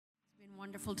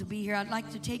Wonderful to be here. I'd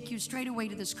like to take you straight away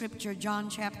to the scripture, John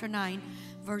chapter 9,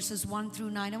 verses 1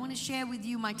 through 9. I want to share with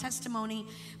you my testimony,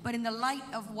 but in the light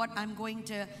of what I'm going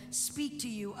to speak to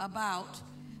you about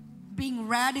being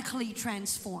radically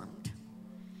transformed.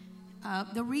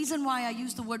 The reason why I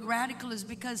use the word radical is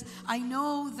because I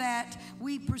know that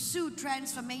we pursue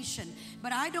transformation,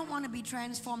 but I don't want to be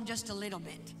transformed just a little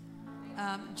bit.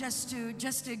 Just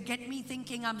to get me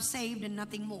thinking I'm saved and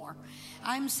nothing more.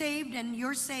 I'm saved and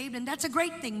you're saved, and that's a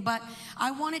great thing, but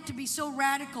I want it to be so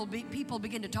radical people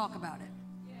begin to talk about it,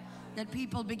 that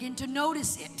people begin to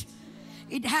notice it.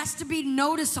 It has to be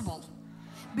noticeable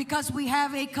because we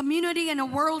have a community and a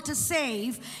world to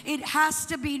save. It has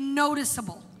to be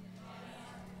noticeable.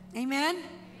 Amen?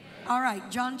 All right,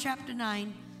 John chapter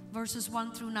 9, verses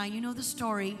 1 through 9. You know the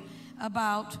story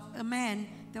about a man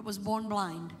that was born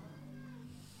blind.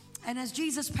 And as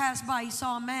Jesus passed by, he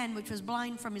saw a man which was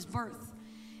blind from his birth.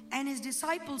 And his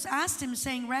disciples asked him,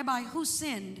 saying, Rabbi, who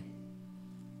sinned?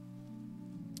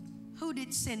 Who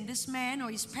did sin, this man or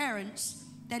his parents,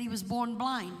 that he was born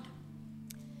blind?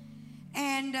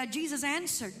 And Jesus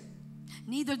answered,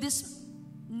 neither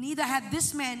had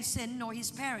this man sinned nor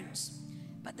his parents,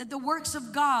 but that the works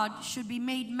of God should be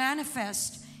made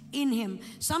manifest in him.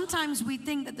 Sometimes we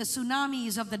think that the tsunami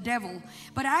is of the devil,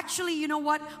 but actually, you know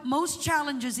what? Most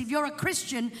challenges, if you're a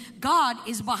Christian, God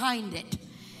is behind it.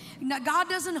 Now, God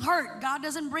doesn't hurt. God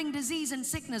doesn't bring disease and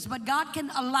sickness, but God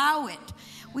can allow it.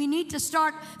 We need to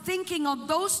start thinking of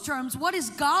those terms. What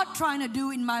is God trying to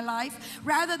do in my life?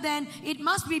 Rather than, it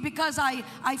must be because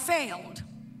I failed.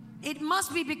 It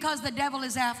must be because the devil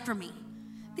is after me.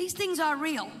 These things are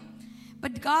real.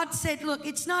 But God said, look,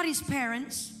 it's not his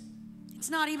parents. It's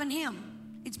not even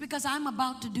him. It's because I'm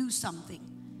about to do something.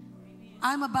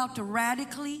 I'm about to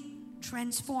radically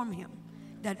transform him,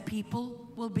 that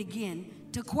people will begin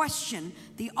to question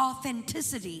the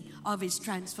authenticity of his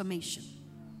transformation.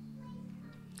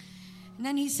 And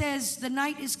then he says, the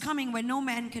night is coming when no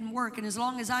man can work. And as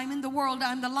long as I'm in the world,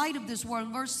 I'm the light of this world.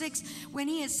 Verse 6, when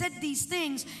he had said these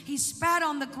things, he spat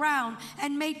on the ground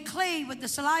and made clay with the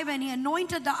saliva. And he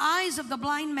anointed the eyes of the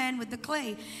blind man with the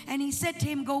clay. And he said to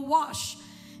him, go wash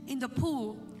in the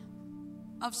pool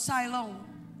of Siloam,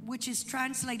 which is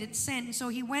translated sent. So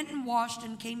he went and washed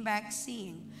and came back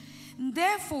seeing. And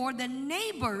therefore, the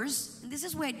neighbors, and this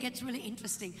is where it gets really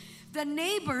interesting. The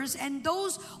neighbors and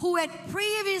those who had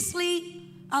previously,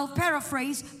 I'll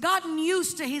paraphrase, gotten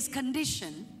used to his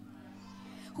condition,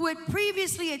 who had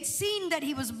previously had seen that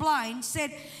he was blind,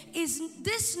 said, is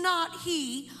this not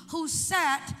he who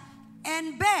sat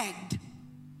and begged?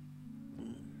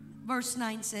 Verse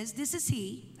 9 says, this is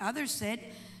he. Others said,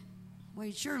 well,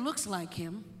 it sure looks like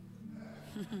him.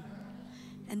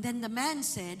 And then the man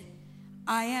said,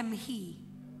 I am he.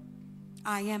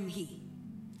 I am he.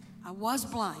 I was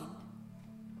blind.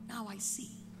 Now I see.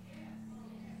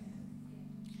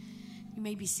 You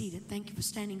may be seated. Thank you for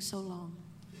standing so long.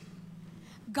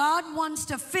 God wants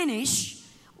to finish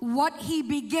what he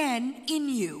began in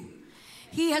you.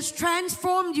 He has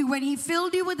transformed you. When he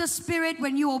filled you with the Spirit,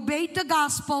 when you obeyed the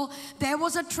gospel, there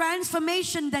was a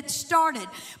transformation that started.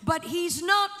 But he's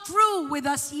not through with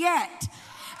us yet.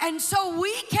 And so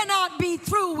we cannot be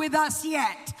through with us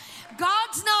yet.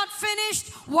 God's not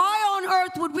finished. Why on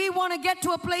earth would we want to get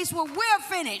to a place where we're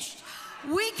finished?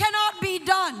 We cannot be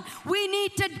done. We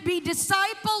need to be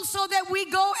disciples so that we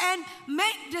go and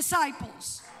make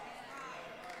disciples.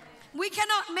 We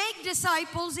cannot make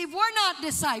disciples if we're not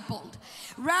discipled.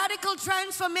 Radical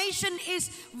transformation is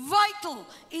vital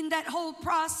in that whole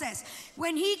process.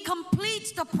 When he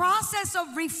completes the process of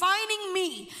refining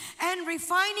me and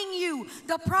refining you,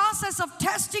 the process of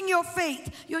testing your faith,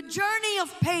 your journey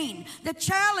of pain, the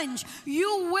challenge,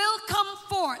 you will come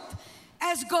forth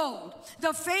as gold.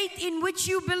 The faith in which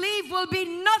you believe will be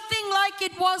nothing like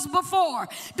it was before.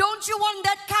 Don't you want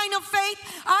that kind of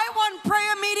faith? I want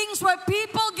prayer meetings where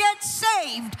people get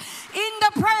saved in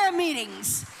the prayer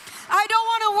meetings. I don't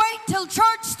want to wait till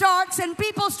church starts and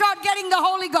people start getting the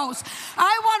Holy Ghost.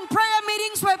 I want prayer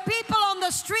meetings where people on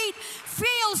the street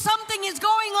feel something is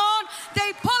going on.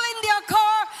 They pull in their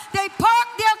car, they park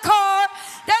their car,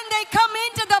 then they come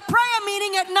into the prayer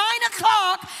meeting at 9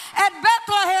 o'clock at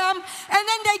Bethlehem, and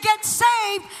then they get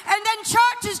saved, and then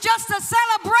church is just a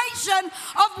celebration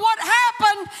of what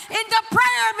happened in the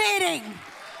prayer meeting.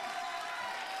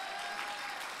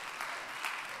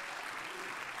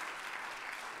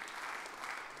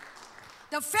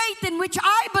 The faith in which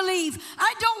I believe,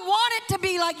 I don't want it to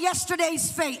be like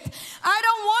yesterday's faith. I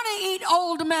don't want to eat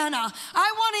old manna.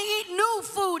 I want to eat new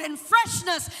food and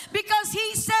freshness, because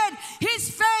he said his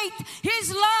faith,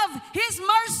 his love, his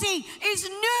mercy is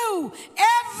new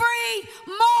every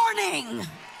morning. morning.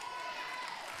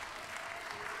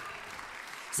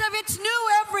 So if it's new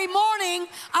every morning,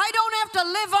 I don't have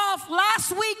to live off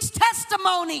last week's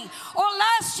testimony or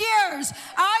last year's.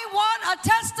 I want a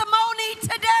testimony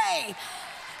today.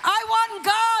 I want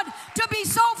God to be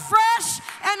so fresh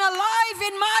and alive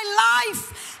in my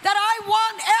life that I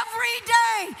want every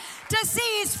day to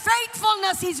see His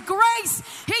faithfulness, His grace,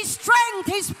 His strength,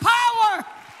 His power.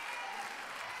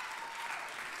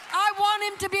 I want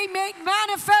Him to be made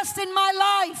manifest in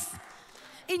my life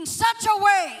in such a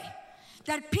way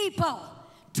that people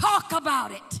talk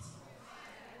about it.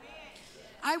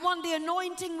 I want the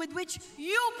anointing with which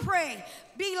you pray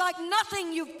be like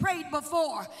nothing you've prayed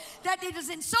before. That it is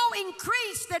so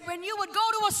increased that when you would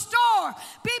go to a store,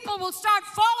 people will start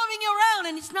following you around,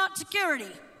 and it's not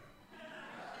security.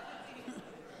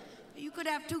 You could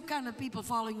have two kind of people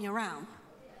following you around.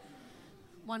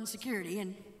 One security,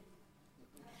 and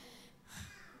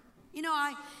you know,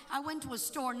 I went to a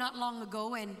store not long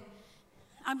ago, and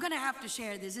I'm going to have to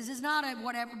share this. This is not a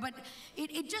whatever, but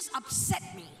it just upset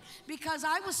me because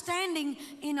I was standing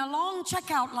in a long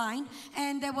checkout line,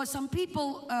 and there was some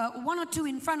people, one or two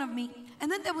in front of me,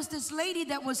 and then there was this lady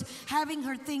that was having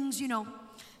her things, you know,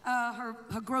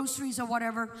 her groceries or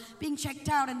whatever, being checked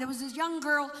out, and there was this young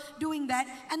girl doing that,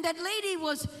 and that lady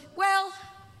was, well,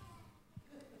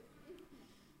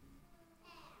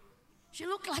 she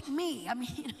looked like me. I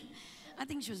mean, I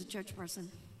think she was a church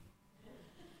person.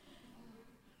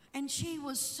 And she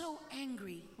was so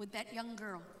angry with that young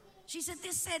girl. She said,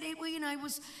 "This said it, you know, it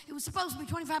was supposed to be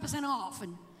 25% off,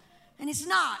 and it's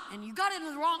not, and you got it in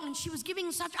the wrong." And she was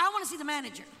giving such. I want to see the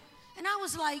manager, and I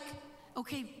was like,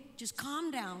 "Okay, just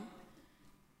calm down.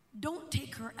 Don't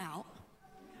take her out.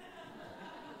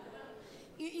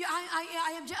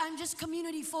 I'm just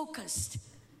community focused.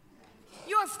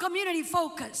 You're community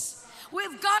focused."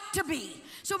 We've got to be.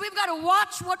 So we've got to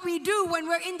watch what we do when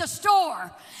we're in the store,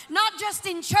 not just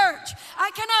in church. I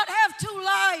cannot have two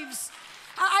lives.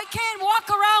 I can't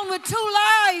walk around with two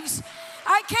lives.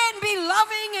 I can't be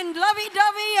loving and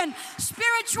lovey-dovey and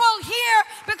spiritual here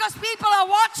because people are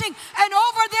watching, and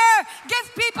over there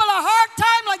give people a hard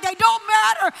time like they don't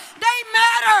matter. They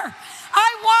matter. I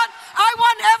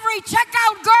want every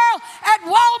checkout girl at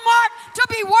Walmart to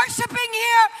be worshiping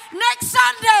here next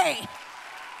Sunday.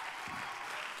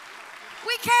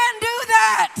 We can't do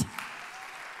that.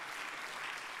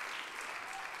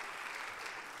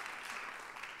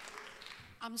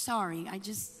 I'm sorry.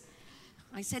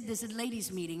 I said this at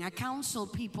ladies' meeting. I counsel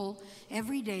people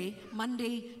every day,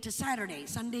 Monday to Saturday.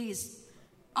 Sunday is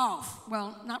off.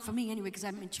 Well, not for me anyway, because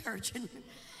I'm in church.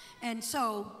 And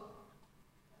so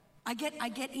I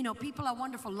get, you know, people are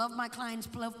wonderful. Love my clients,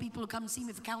 love people who come see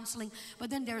me for counseling. But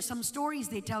then there are some stories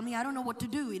they tell me. I don't know what to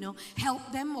do, you know,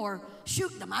 help them or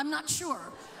shoot them. I'm not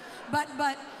sure. But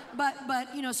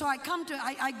you know, so I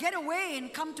get away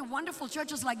and come to wonderful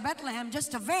churches like Bethlehem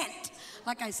just to vent.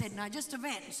 Like I said, now just to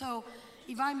vent. So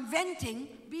if I'm venting,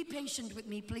 be patient with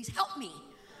me, please. Help me,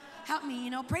 you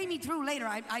know, pray me through later.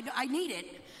 I need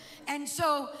it. And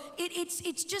so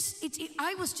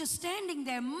I was just standing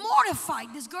there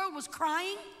mortified. This girl was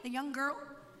crying, the young girl,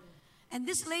 and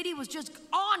this lady was just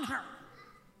on her.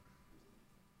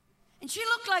 And she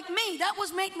looked like me. That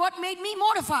was what made me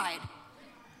mortified.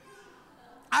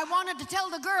 I wanted to tell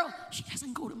the girl, she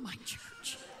doesn't go to my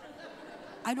church.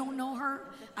 I don't know her.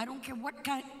 I don't care what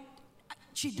kind.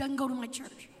 She doesn't go to my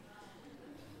church.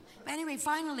 But anyway,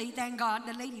 finally, thank God,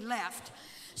 the lady left.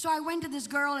 So I went to this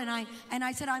girl and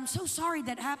I said, "I'm so sorry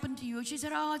that happened to you." And she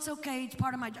said, "Oh, it's okay. It's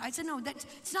part of my job." I said, "No,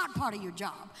 it's not part of your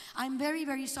job. I'm very,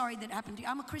 very sorry that happened to you.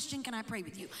 I'm a Christian. Can I pray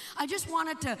with you?" I just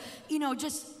wanted to, you know,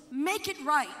 just make it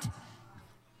right.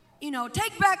 You know,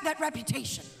 take back that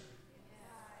reputation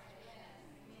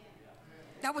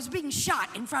that was being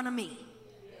shot in front of me.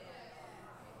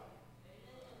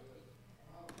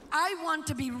 I want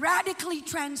to be radically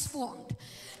transformed.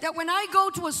 That when I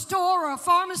go to a store or a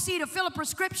pharmacy to fill a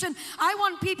prescription, I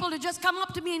want people to just come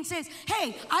up to me and say,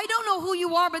 "Hey, I don't know who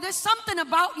you are, but there's something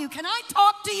about you. Can I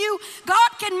talk to you?" God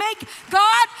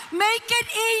make it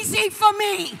easy for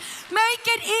me. Make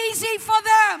it easy for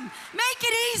them. Make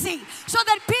it easy so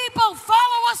that people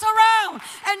follow us around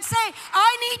and say,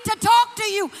 "I need to talk to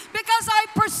you because I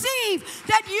perceive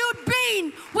that you've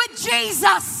been with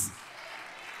Jesus."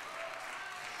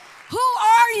 Who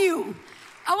are you?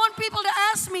 I want people to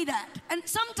ask me that. And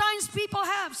sometimes people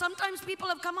have. Sometimes people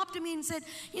have come up to me and said,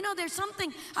 "You know, there's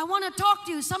something, I want to talk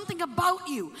to you, something about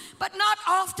you." But not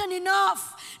often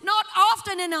enough. Not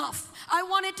often enough. I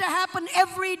want it to happen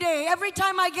every day. Every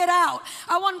time I get out,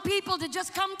 I want people to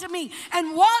just come to me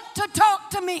and want to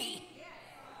talk to me.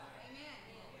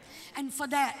 And for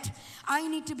that, I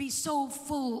need to be so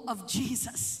full of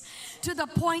Jesus to the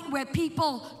point where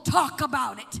people talk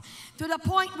about it, to the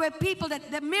point where people,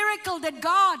 that the miracle that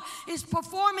God is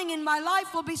performing in my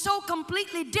life will be so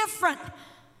completely different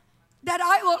that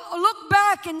I will look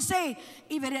back and say,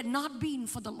 if it had not been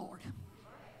for the Lord.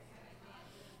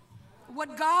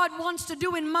 What God wants to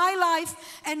do in my life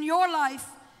and your life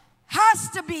has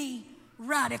to be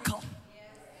radical.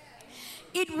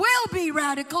 It will be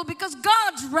radical because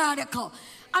God's radical.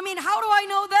 I mean, how do I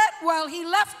know that? Well, he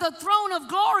left the throne of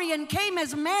glory and came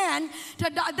as man to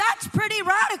die. That's pretty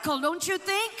radical, don't you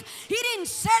think? He didn't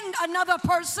send another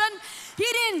person. He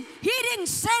didn't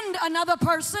send another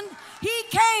person. He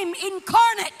came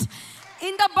incarnate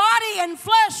in the body and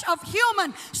flesh of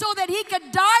human so that he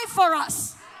could die for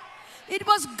us. It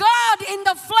was God in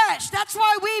the flesh. That's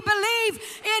why we believe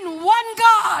in one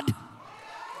God.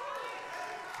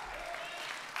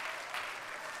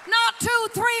 Not 2,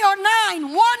 3, or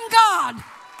 9. One God.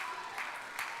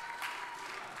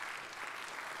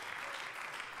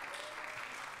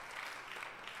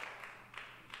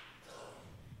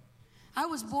 I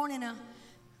was born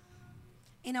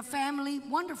in a family,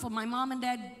 wonderful. My mom and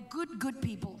dad, good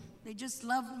people. They just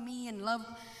loved me and loved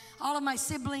all of my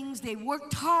siblings. They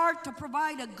worked hard to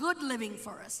provide a good living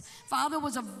for us. Father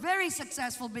was a very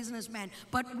successful businessman,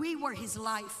 but we were his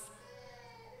life.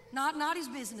 Not his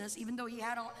business, even though he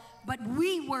had all, but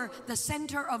we were the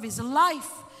center of his life.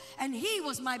 And he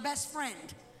was my best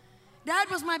friend. Dad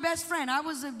was my best friend. I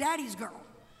was a daddy's girl.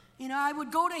 You know, I would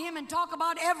go to him and talk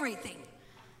about everything.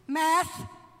 Math,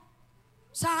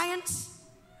 science,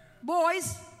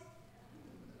 boys.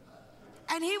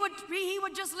 And he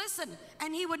would just listen.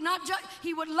 And he would not judge.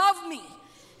 He would love me.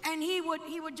 And he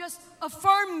would just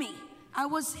affirm me. I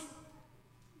was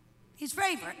his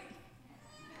favorite.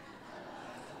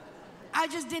 I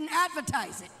just didn't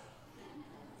advertise it.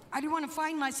 I didn't want to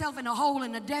find myself in a hole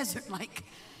in the desert like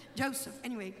Joseph.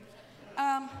 Anyway,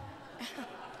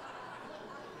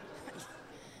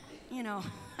 you know.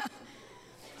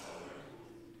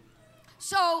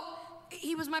 So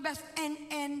he was my best,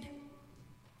 and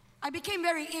I became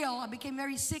very ill. I became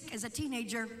very sick as a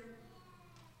teenager,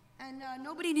 and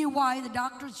nobody knew why. The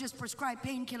doctors just prescribed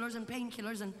painkillers,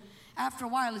 and after a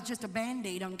while, it's just a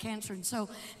Band-Aid on cancer. And so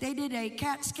they did a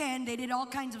CAT scan. They did all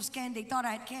kinds of scans. They thought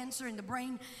I had cancer in the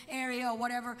brain area or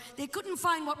whatever. They couldn't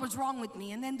find what was wrong with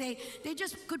me. And then they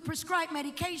just could prescribe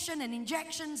medication and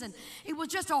injections. And it was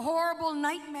just a horrible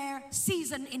nightmare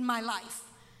season in my life.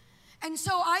 And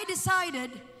so I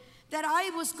decided that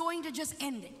I was going to just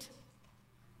end it.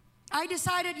 I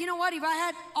decided, you know what, if I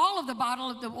had all of the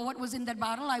bottle of what was in that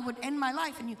bottle, I would end my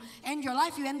life. And you end your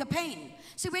life, you end the pain.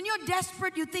 See, when you're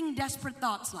desperate, you think desperate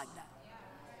thoughts like that.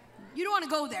 You don't want to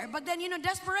go there. But then, you know,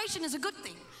 desperation is a good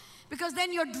thing. Because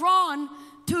then you're drawn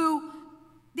to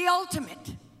the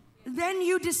ultimate. Then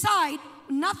you decide,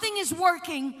 nothing is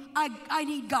working, I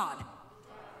need God.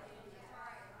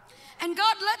 And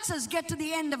God lets us get to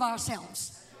the end of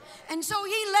ourselves. And so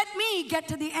he let me get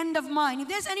to the end of mine. If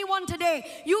there's anyone today,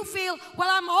 you feel, well,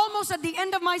 I'm almost at the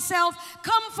end of myself,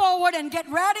 come forward and get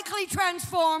radically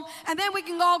transformed, and then we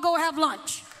can all go have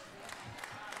lunch.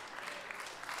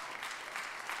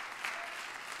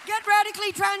 Get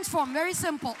radically transformed. Very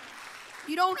simple.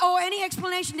 You don't owe any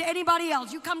explanation to anybody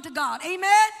else. You come to God. Amen? Amen.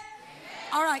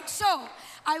 All right. So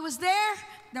I was there.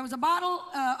 There was a bottle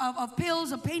of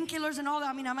pills, of painkillers and all that.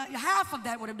 I mean, half of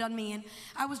that would have done me in.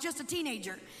 I was just a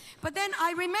teenager. But then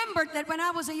I remembered that when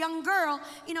I was a young girl,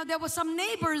 you know, there were some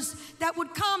neighbors that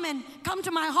would come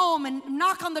to my home and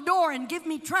knock on the door and give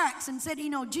me tracts and said, you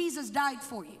know, Jesus died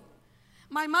for you.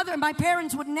 My mother and my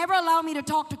parents would never allow me to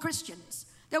talk to Christians.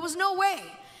 There was no way.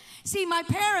 See, my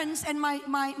parents and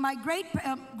my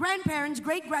grandparents,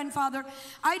 great-grandfather,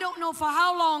 I don't know for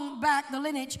how long back the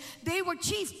lineage, they were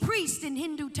chief priests in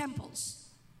Hindu temples.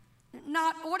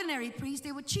 Not ordinary priests,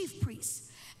 they were chief priests.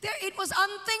 It was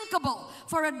unthinkable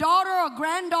for a daughter or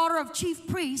granddaughter of chief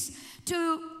priests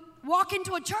to walk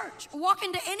into a church, or walk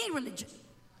into any religion.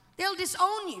 They'll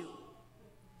disown you,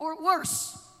 or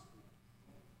worse.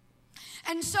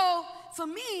 And so, for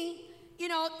me, you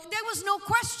know, there was no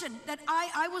question that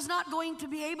I was not going to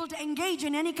be able to engage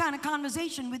in any kind of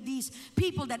conversation with these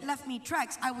people that left me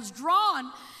tracts. I was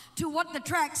drawn to what the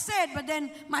tract said, but then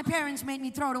my parents made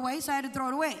me throw it away, so I had to throw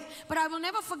it away. But I will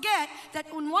never forget that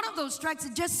in one of those tracts,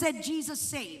 it just said, Jesus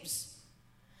saves.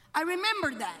 I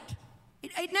remembered that.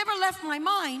 It never left my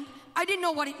mind. I didn't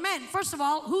know what it meant. First of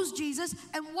all, who's Jesus,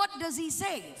 and what does he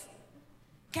save?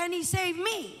 Can he save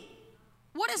me?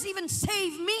 What does even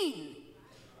save mean?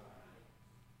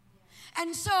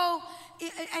 And so,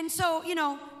 you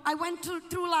know, I went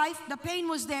through life. The pain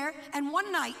was there. And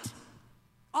one night,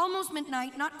 almost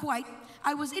midnight, not quite.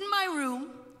 I was in my room,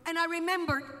 and I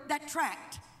remembered that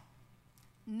tract.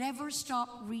 Never stop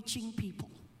reaching people.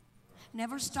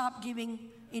 Never stop giving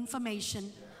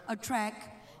information, a tract.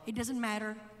 It doesn't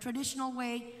matter. Traditional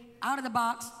way, out of the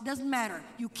box, doesn't matter.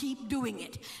 You keep doing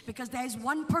it because there's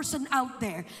one person out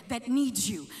there that needs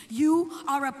you. You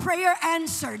are a prayer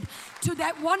answered to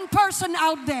that one person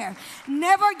out there.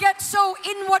 Never get so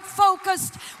inward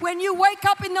focused. When you wake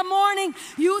up in the morning,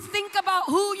 you think about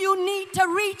who you need to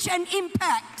reach and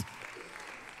impact.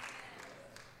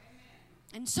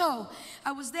 And so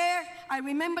I was there. I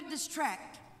remembered this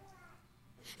tract,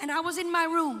 and I was in my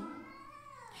room.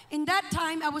 In that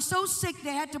time, I was so sick,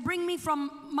 they had to bring me from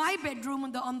my bedroom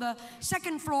on the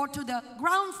second floor to the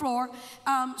ground floor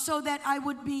so that I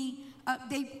would be,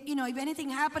 if anything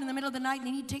happened in the middle of the night and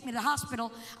they need to take me to the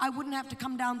hospital, I wouldn't have to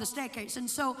come down the staircase. And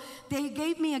so they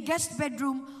gave me a guest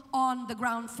bedroom on the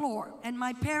ground floor. And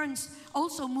my parents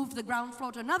also moved the ground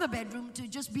floor to another bedroom to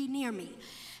just be near me.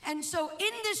 And so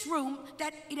in this room,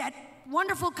 it had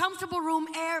wonderful, comfortable room,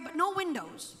 air, but no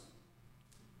windows.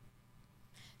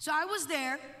 So I was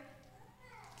there.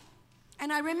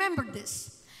 And I remembered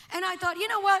this. And I thought, you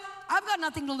know what? I've got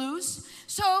nothing to lose.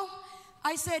 So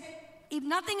I said, if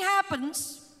nothing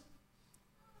happens,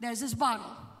 there's this bottle.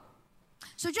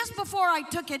 So just before I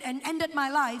took it and ended my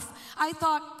life, I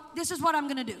thought, this is what I'm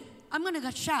going to do. I'm going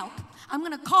to shout. I'm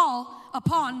going to call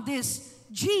upon this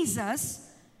Jesus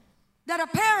that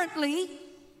apparently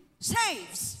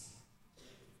saves.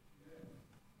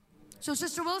 So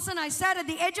Sister Wilson, I sat at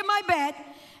the edge of my bed,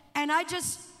 and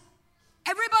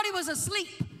everybody was asleep.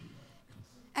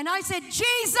 And I said,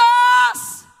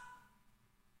 Jesus!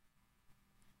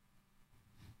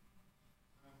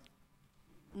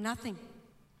 Nothing.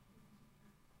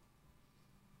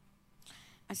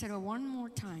 I said, one more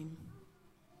time.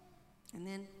 And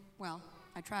then,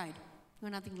 I tried. You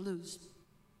have nothing to lose.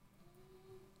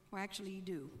 Well, actually, you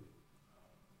do.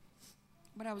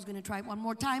 But I was going to try it one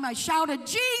more time. I shouted,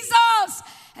 Jesus!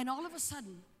 And all of a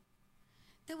sudden,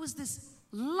 there was this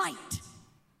light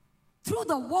through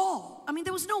the wall. I mean,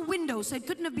 there was no window, so it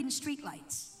couldn't have been street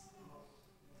lights.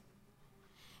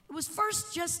 It was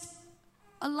first just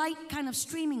a light, kind of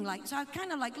streaming light. So I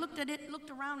kind of looked at it, looked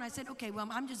around, and I said, okay, well,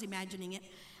 I'm just imagining it.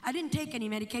 I didn't take any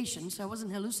medication, so I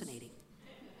wasn't hallucinating.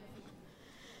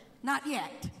 Not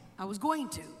yet. I was going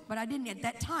to, but I didn't at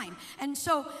that time. And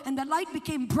the light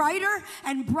became brighter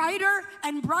and brighter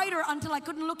and brighter until I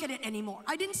couldn't look at it anymore.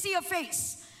 I didn't see a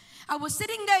face. I was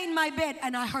sitting there in my bed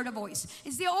and I heard a voice.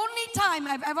 It's the only time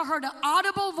I've ever heard an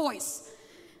audible voice.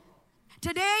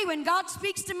 Today, when God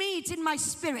speaks to me, it's in my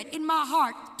spirit, in my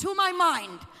heart, to my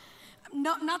mind.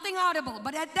 Nothing audible.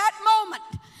 But at that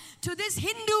moment, to this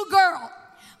Hindu girl,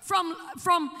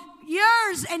 from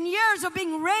years and years of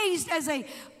being raised as a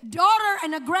daughter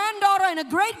and a granddaughter and a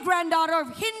great-granddaughter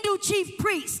of Hindu chief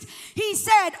priest, he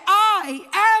said, I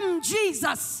am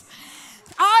Jesus.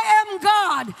 I am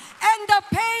God, and the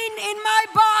pain in my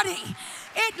body,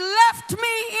 it left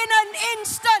me in an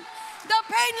instant. The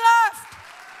pain left.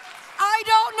 I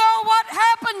don't know what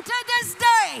happened to this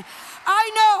day.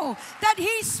 I know that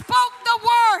he spoke the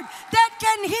word that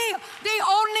can heal, the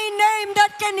only name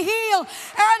that can heal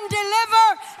and deliver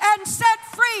and set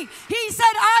free. He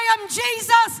said, I am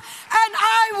Jesus, and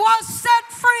I was set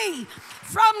free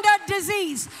from that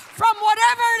disease, from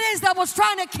whatever it is that was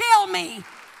trying to kill me.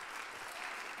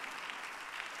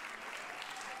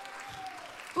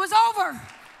 It was over.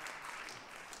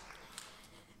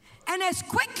 And as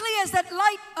quickly as that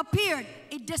light appeared,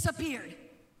 it disappeared.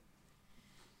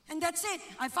 And that's it.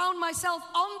 I found myself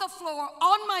on the floor,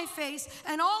 on my face,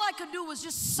 and all I could do was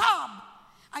just sob.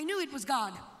 I knew it was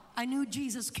God. I knew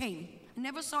Jesus came. I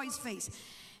never saw his face.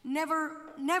 Never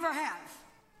have.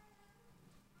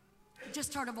 I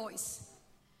just heard a voice.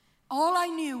 All I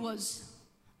knew was,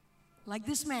 like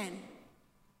this man,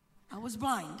 I was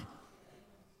blind.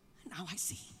 Now I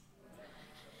see.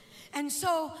 And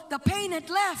so the pain had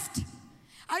left.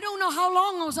 I don't know how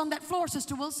long I was on that floor,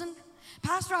 Sister Wilson.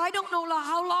 Pastor, I don't know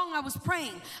how long I was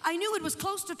praying. I knew it was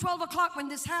close to 12 o'clock when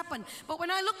this happened. But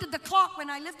when I looked at the clock, when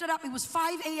I lifted up, it was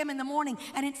 5 a.m. in the morning,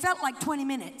 and it felt like 20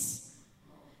 minutes.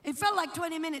 It felt like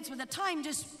 20 minutes with the time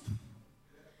just...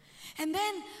 And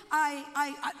then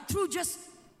I through just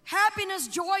happiness,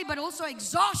 joy, but also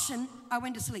exhaustion, I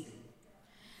went to sleep.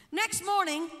 Next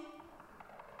morning,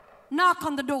 knock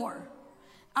on the door.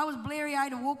 I was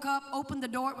bleary-eyed. I woke up, opened the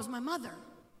door. It was my mother,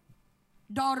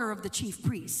 daughter of the chief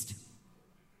priest.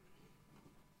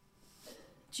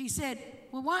 She said,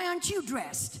 well, why aren't you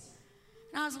dressed?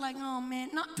 And I was like, oh,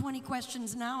 man, not 20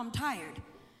 questions now. I'm tired.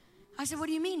 I said, what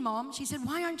do you mean, Mom? She said,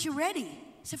 why aren't you ready?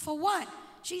 I said, for what?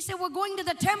 She said, we're going to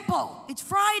the temple. It's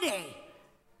Friday.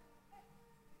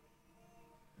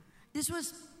 This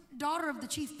was daughter of the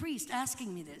chief priest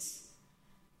asking me this.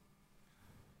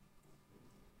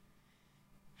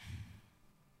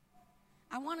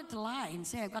 I wanted to lie and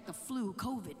say I've got the flu,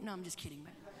 COVID. No, I'm just kidding,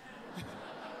 man.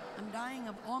 I'm dying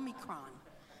of Omicron.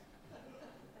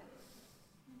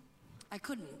 I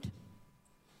couldn't.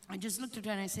 I just looked at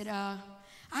her and I said, I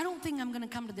don't think I'm going to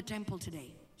come to the temple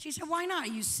today. She said, why not?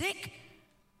 Are you sick?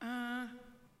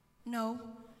 No.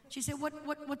 She said,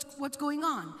 what's going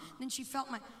on? Then she felt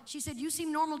she said, you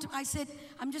seem normal to me. I said,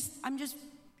 I'm just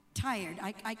tired.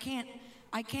 I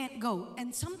can't go.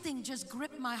 And something just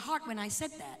gripped my heart when I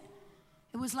said that.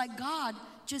 It was like God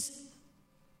just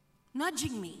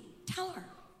nudging me. Tell her.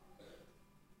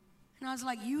 And I was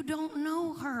like, you don't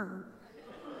know her.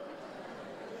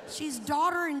 She's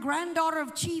daughter and granddaughter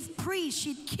of chief priest.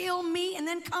 She'd kill me and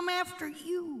then come after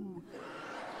you.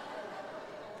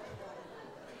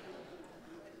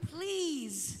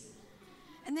 Please.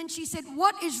 And then she said,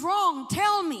 what is wrong?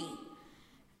 Tell me.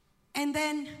 And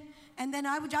then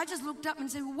I just looked up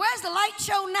and said, where's the light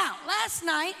show now? Last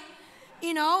night,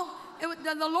 you know,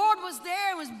 the Lord was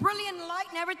there. It was brilliant light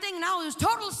and everything. And now it was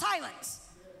total silence.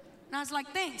 And I was like,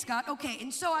 thanks, God. Okay.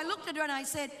 And so I looked at her and I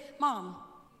said, Mom,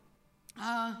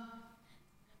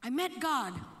 I met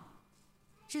God.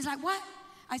 She's like, what?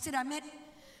 I said, I met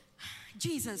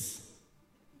Jesus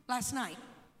last night.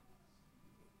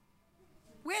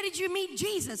 Where did you meet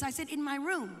Jesus? I said, in my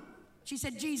room. She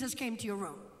said, Jesus came to your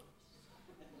room.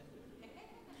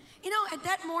 You know, at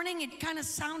that morning, it kind of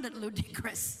sounded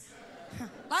ludicrous.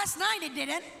 Last night, it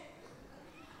didn't.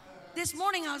 This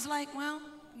morning, I was like, well,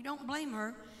 you don't blame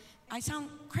her. I sound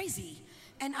crazy.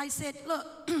 And I said, look,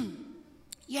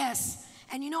 yes.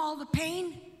 And you know all the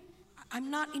pain?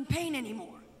 I'm not in pain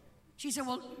anymore. She said,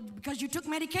 well, because you took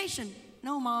medication.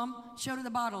 No, Mom. Showed her the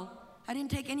bottle. I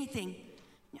didn't take anything.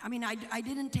 I mean, I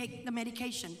didn't take the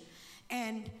medication.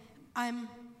 And I'm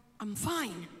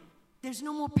fine. There's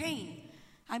no more pain.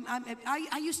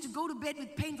 I used to go to bed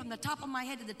with pain from the top of my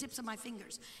head to the tips of my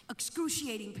fingers.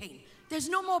 Excruciating pain. There's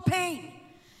no more pain.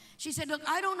 She said, look,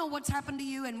 I don't know what's happened to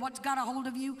you and what's got a hold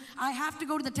of you. I have to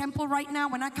go to the temple right now.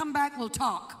 When I come back, we'll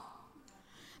talk.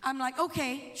 I'm like,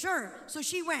 okay, sure. So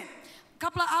she went. A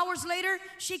couple of hours later,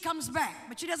 she comes back.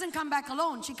 But she doesn't come back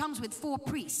alone. She comes with 4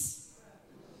 priests.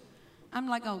 I'm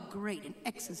like, oh, great, an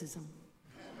exorcism.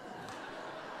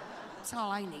 That's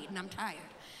all I need, and I'm tired.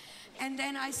 And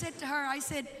then I said to her, I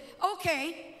said,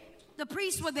 okay. The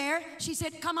priests were there. She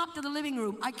said, come up to the living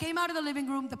room. I came out of the living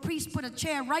room. The priest put a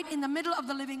chair right in the middle of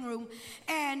the living room,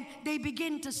 and they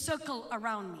begin to circle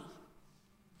around me.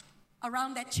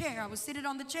 Around that chair. I was seated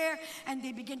on the chair, and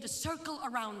they began to circle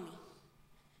around me.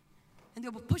 And they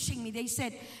were pushing me. They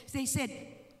said,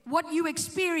 what you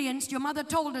experienced, your mother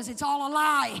told us, it's all a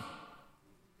lie.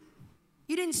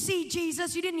 You didn't see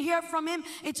Jesus. You didn't hear from him.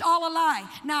 It's all a lie.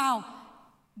 Now,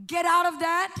 get out of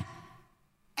that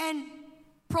and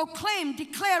proclaim,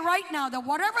 declare right now that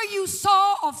whatever you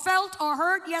saw or felt or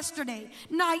heard yesterday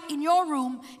night in your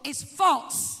room is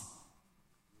false.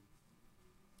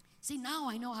 See, now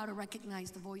I know how to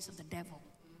recognize the voice of the devil.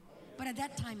 But at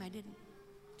that time, I didn't.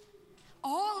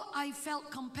 All I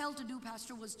felt compelled to do,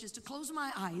 Pastor, was just to close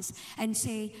my eyes and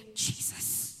say,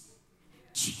 Jesus,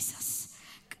 Jesus.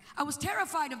 I was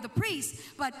terrified of the priest,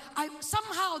 but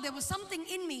somehow there was something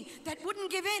in me that wouldn't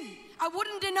give in. I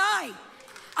wouldn't deny.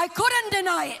 I couldn't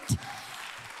deny it.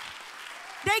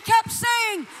 They kept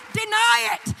saying, deny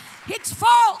it. It's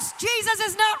false. Jesus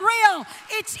is not real.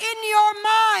 It's in your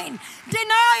mind.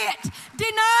 Deny it.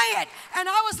 Deny it. And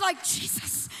I was like,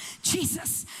 Jesus,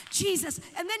 Jesus, Jesus.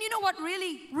 And then you know what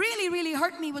really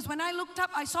hurt me was when I looked up,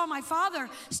 I saw my father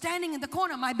standing in the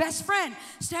corner, my best friend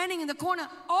standing in the corner.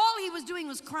 All he was doing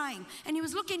was crying. And he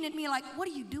was looking at me like, what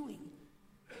are you doing?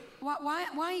 Why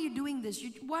are you doing this?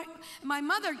 My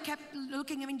mother kept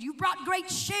looking at me. You brought great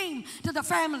shame to the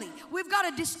family. We've got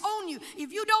to disown you.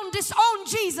 If you don't disown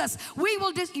Jesus, we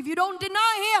will. If you don't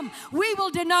deny him, we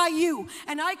will deny you.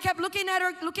 And I kept looking at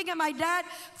her, looking at my dad,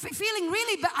 feeling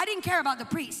really bad. I didn't care about the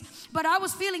priest, but I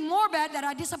was feeling more bad that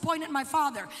I disappointed my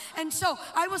father. And so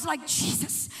I was like,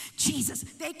 Jesus, Jesus.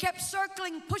 They kept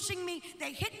circling, pushing me.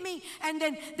 They hit me, and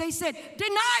then they said,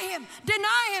 deny him,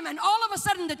 deny him. And all of a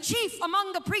sudden, the chief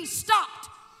among the priests stopped,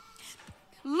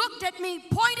 looked at me,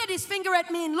 pointed his finger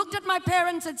at me, and looked at my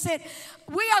parents and said,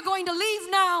 we are going to leave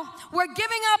now. We're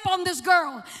giving up on this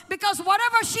girl because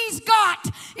whatever she's got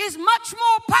is much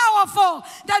more powerful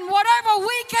than whatever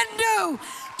we can do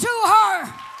to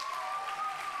her.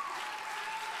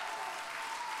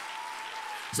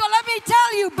 So let me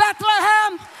tell you,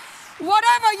 Bethlehem,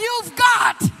 whatever you've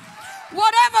got,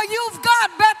 Whatever you've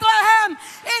got, Bethlehem,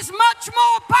 is much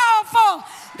more powerful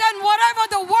than whatever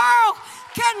the world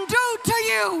can do to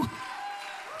you.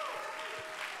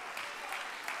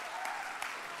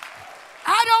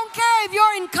 I don't care if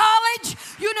you're in college,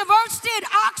 university, at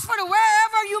Oxford, or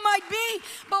wherever you might be,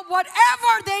 but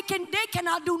whatever they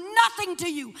cannot do nothing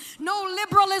to you. No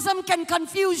liberalism can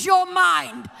confuse your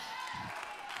mind.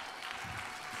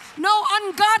 No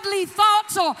ungodly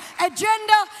thoughts or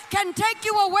agenda can take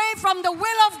you away from the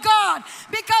will of God,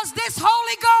 because this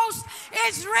Holy Ghost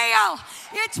is real.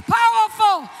 It's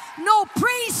powerful. No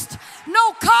priest,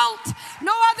 no cult,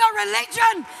 no other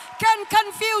religion can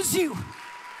confuse you.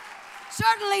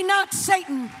 Certainly not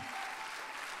Satan.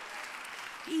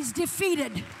 He's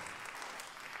defeated.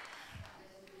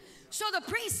 So the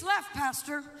priest left,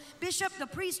 Pastor. Bishop, the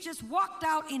priest just walked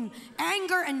out in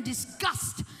anger and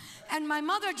disgust. And my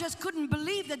mother just couldn't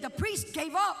believe that the priest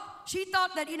gave up. She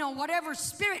thought that, whatever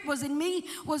spirit was in me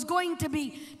was going to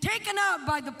be taken out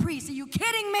by the priest. Are you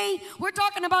kidding me? We're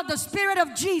talking about the Spirit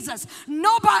of Jesus.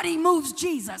 Nobody moves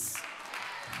Jesus.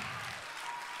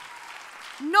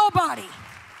 Nobody.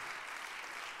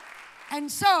 And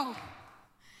so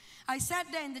I sat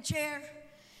there in the chair.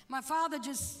 My father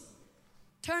just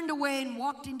turned away and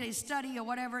walked into his study or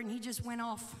whatever, and he just went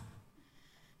off.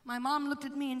 My mom looked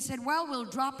at me and said, well, we'll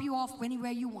drop you off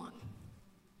anywhere you want.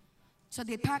 So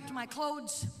they packed my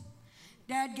clothes.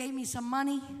 Dad gave me some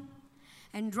money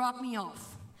and dropped me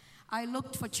off. I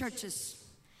looked for churches,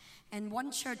 and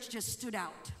one church just stood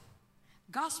out.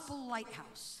 Gospel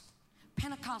Lighthouse,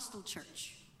 Pentecostal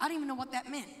church. I didn't even know what that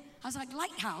meant. I was like,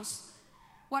 lighthouse?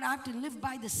 What, I have to live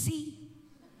by the sea?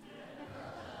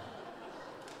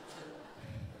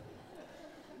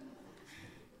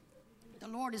 The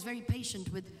Lord is very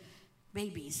patient with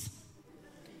babies.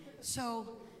 So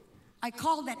I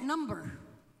called that number.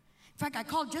 In fact, I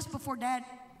called just before Dad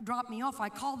dropped me off. I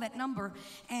called that number,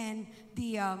 and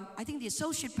I think the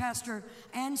associate pastor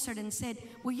answered and said,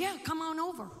 well, yeah, come on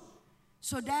over.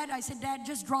 So I said, Dad,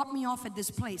 just drop me off at this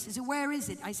place. He said, where is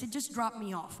it? I said, just drop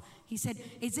me off. He said,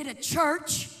 is it a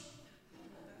church?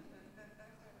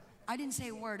 I didn't say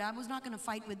a word. I was not going to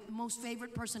fight with the most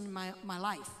favorite person in my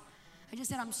life. I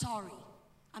just said, I'm sorry.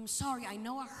 I'm sorry. I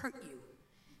know I hurt you.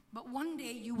 But one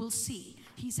day you will see.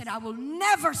 He said, I will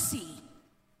never see.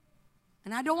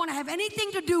 And I don't want to have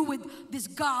anything to do with this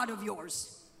God of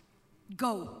yours.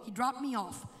 Go. He dropped me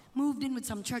off. Moved in with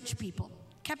some church people.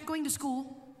 Kept going to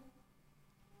school.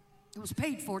 It was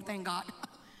paid for, thank God.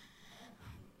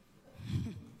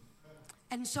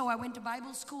 And so I went to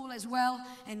Bible school as well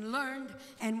and learned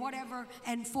and whatever.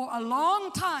 And for a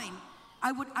long time,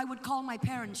 I would call my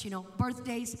parents,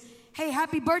 birthdays. Hey,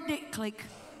 happy birthday, click.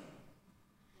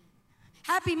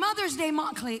 Happy Mother's Day,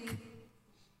 Mom, click.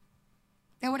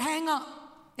 They would hang up.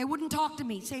 They wouldn't talk to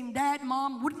me. Same dad,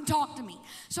 mom wouldn't talk to me.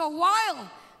 So a while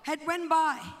had went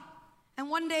by. And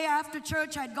one day after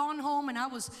church, I'd gone home and I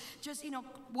was just,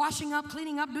 washing up,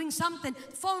 cleaning up, doing something.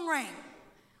 Phone rang.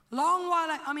 Long while,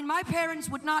 my parents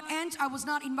would not answer. I was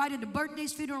not invited to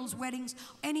birthdays, funerals, weddings,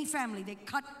 any family. They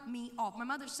cut me off. My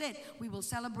mother said, we will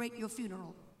celebrate your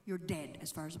funeral. You're dead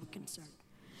as far as we're concerned.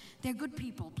 They're good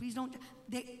people. Please don't.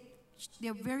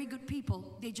 They're very good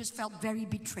people. They just felt very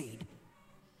betrayed.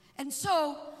 And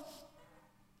so,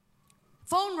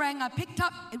 phone rang. I picked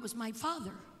up. It was my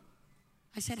father.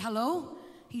 I said, hello?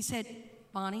 He said,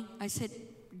 Vani. I said,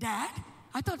 Dad?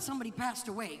 I thought somebody passed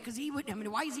away because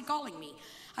why is he calling me?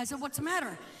 I said, what's the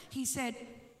matter? He said,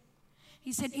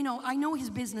 I know his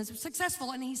business was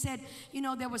successful. And he said,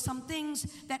 there were some things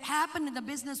that happened in the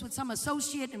business with some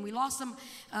associate, and we lost some,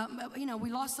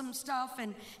 stuff.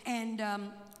 And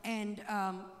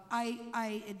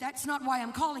that's not why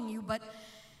I'm calling you, but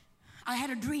I had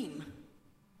a dream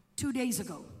 2 days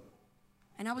ago.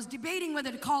 And I was debating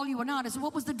whether to call you or not. I said,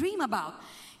 what was the dream about?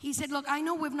 He said, look, I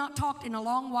know we've not talked in a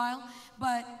long while,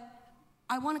 but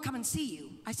I want to come and see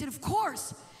you. I said, of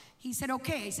course. He said,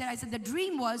 okay. I said, the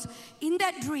dream was, in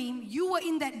that dream, you were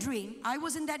in that dream, I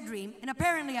was in that dream, and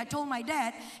apparently I told my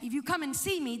dad, if you come and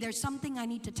see me, there's something I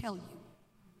need to tell you.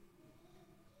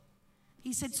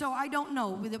 He said, so I don't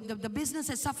know. The business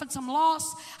has suffered some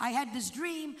loss. I had this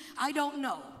dream. I don't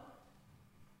know.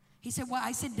 He said, well,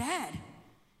 I said, Dad,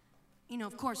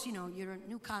 of course, you're a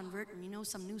new convert and you know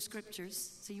some new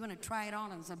scriptures, so you want to try it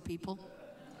on some people.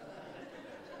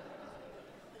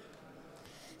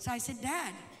 So I said,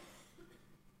 Dad,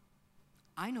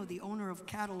 I know the owner of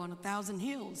cattle on 1,000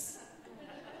 hills.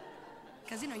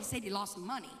 Because, he said he lost some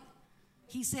money.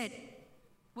 He said,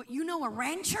 what, you know a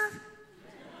rancher?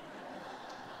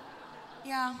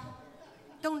 Yeah,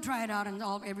 don't try it out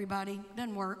on everybody.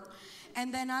 Doesn't work.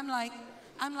 And then I'm like,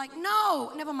 I'm like,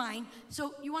 no, never mind.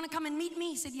 So you want to come and meet me?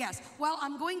 He said, yes. Well,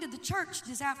 I'm going to the church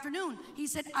this afternoon. He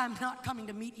said, I'm not coming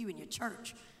to meet you in your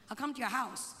church. I'll come to your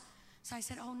house. So I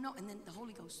said, oh, no. And then the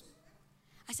Holy Ghost.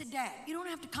 I said, Dad, you don't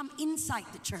have to come inside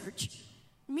the church.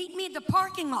 Meet me at the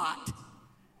parking lot.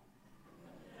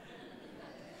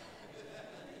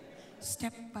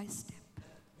 Step by step.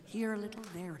 Here a little,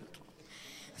 there a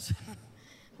little.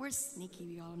 We're sneaky,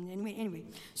 we all. Anyway.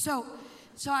 So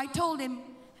I told him,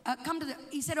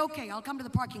 he said, okay, I'll come to the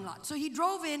parking lot. So he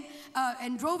drove in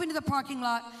and drove into the parking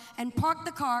lot and parked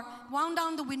the car, wound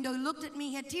down the window, looked at me,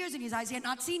 he had tears in his eyes, he had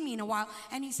not seen me in a while,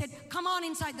 and he said, come on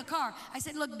inside the car. I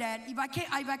said, look, Dad, if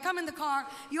I come in the car,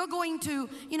 you're going to,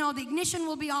 the ignition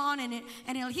will be on and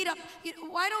it'll heat up.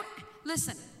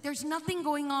 Listen, there's nothing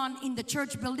going on in the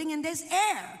church building, and there's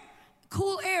air,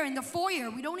 cool air in the foyer.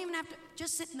 We don't even have to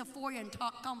just sit in the foyer and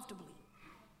talk comfortably.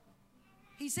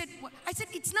 He said, I said,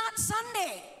 it's not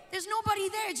Sunday. There's nobody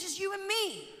there. It's just you and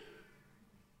me.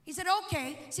 He said,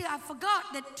 okay. See, I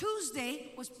forgot that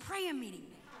Tuesday was prayer meeting.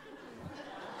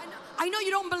 I know you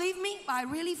don't believe me, but I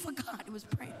really forgot it was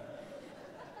prayer.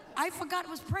 I forgot it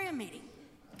was prayer meeting.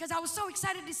 Because I was so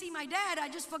excited to see my dad, I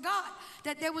just forgot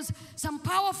that there was some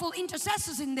powerful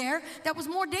intercessors in there that was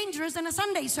more dangerous than a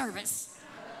Sunday service.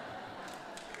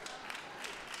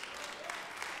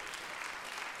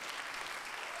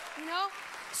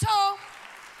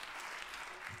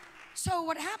 So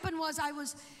what happened was I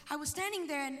was standing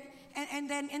there and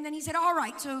then he said, all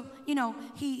right. So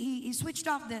he switched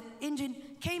off the engine,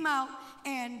 came out,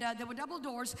 and there were double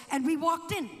doors, and we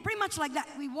walked in, pretty much like that.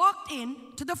 We walked in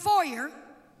to the foyer,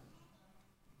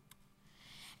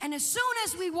 and as soon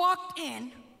as we walked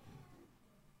in,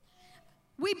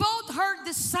 we both heard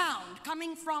this sound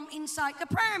coming from inside the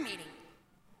prayer meeting.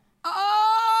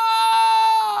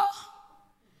 Oh!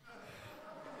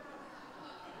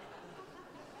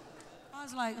 I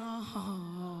was like,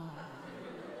 oh.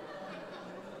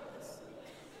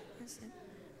 I said,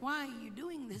 why are you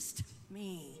doing this to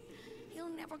me? He'll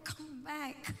never come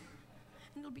back. And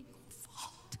it'll be your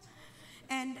fault.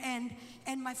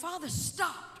 And my father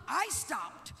stopped. I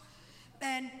stopped.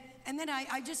 And then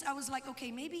I was like, okay,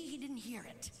 maybe he didn't hear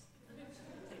it.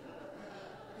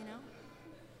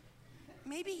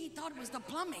 Maybe he thought it was the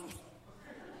plumbing.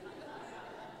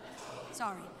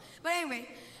 Sorry. But anyway,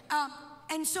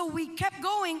 and so we kept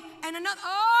going, and another,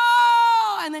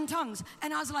 and then tongues.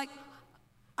 And I was like,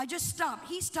 I just stopped.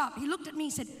 He stopped. He looked at me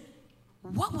and said,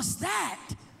 what was that?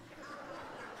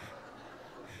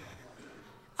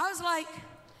 I was like,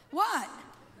 what?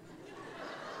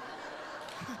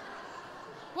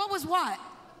 What was what?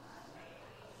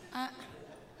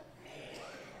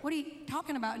 What are you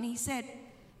talking about? And he said,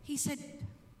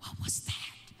 what was that?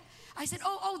 I said,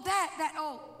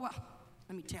 well,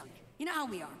 let me tell you. You know how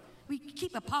we are. We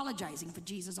keep apologizing for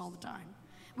Jesus all the time.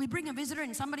 We bring a visitor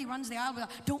and somebody runs the aisle.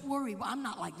 Don't worry, well, I'm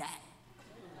not like that.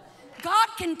 God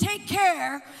can take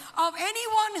care of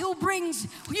anyone who brings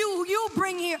you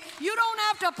bring here. You don't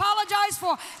have to apologize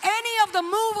for any of the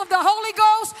move of the Holy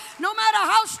Ghost, no matter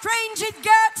how strange it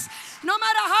gets, no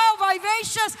matter how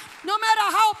vivacious, no matter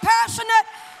how passionate.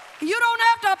 You don't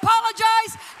have to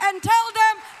apologize and tell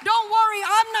them, don't worry,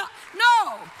 I'm not.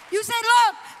 No. You say,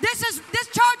 look, this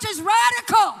church is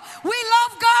radical. We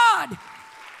love God.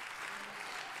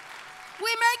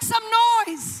 We make some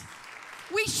noise.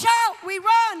 We shout, we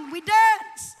run, we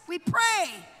dance, we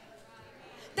pray.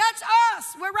 That's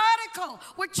us. We're radical.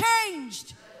 We're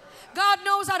changed. God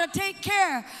knows how to take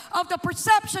care of the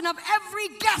perception of every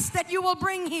guest that you will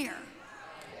bring here.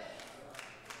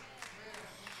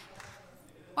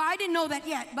 Well, I didn't know that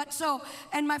yet, but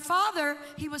and my father,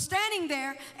 he was standing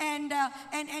there, and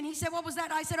he said, what was that?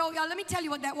 I said, oh, yeah, let me tell you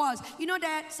what that was.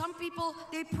 Dad, some people,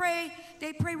 they pray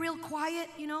real quiet,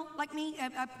 like me.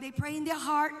 They pray in their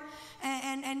heart,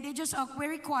 and they just are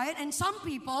very quiet, and some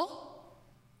people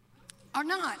are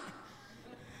not.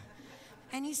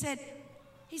 And he said,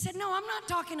 no, I'm not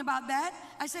talking about that.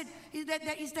 I said, is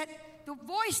that the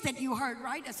voice that you heard,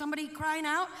 right? As somebody crying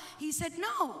out? He said,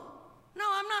 no,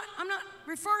 I'm not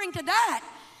referring to that.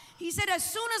 He said, as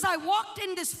soon as I walked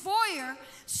in this foyer,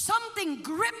 something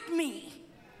gripped me.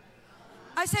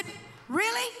 I said,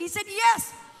 really? He said,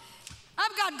 yes.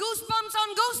 I've got goosebumps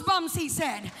on goosebumps, he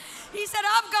said. He said,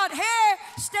 I've got hair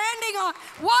standing on.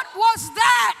 What was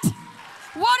that?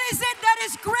 What is it that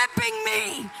is gripping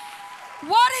me?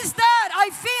 What is that? I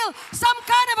feel some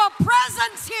kind of a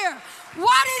presence here.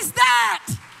 What is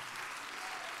that?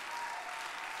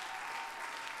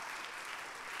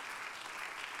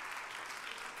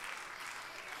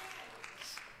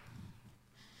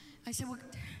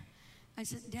 I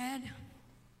said, Dad,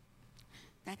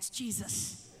 that's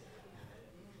Jesus.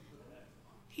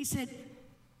 he said,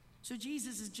 so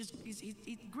Jesus is just, he's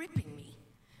gripping me.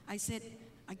 I said,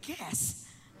 I guess.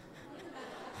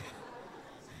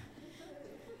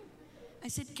 I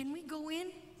said, can we go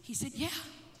in? He said, yeah.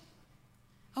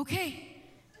 Okay.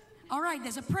 All right,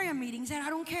 there's a prayer meeting. He said, I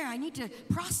don't care. I need to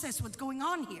process what's going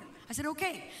on here. I said,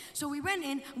 okay. So we went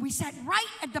in. We sat right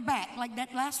at the back, like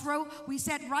that last row. We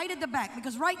sat right at the back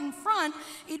because right in front,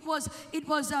 it was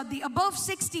the above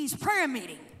 60s prayer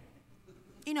meeting.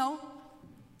 You know,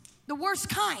 the worst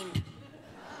kind.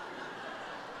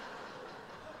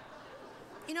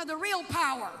 You know, the real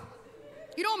power.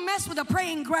 You don't mess with a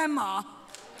praying grandma.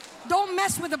 Don't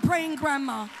mess with a praying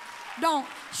grandma. Don't.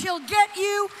 She'll get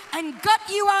you and gut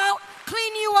you out,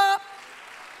 clean you up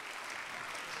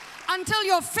until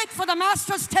you're fit for the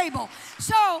master's table.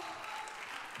 So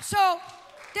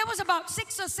there was about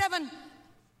 6 or 7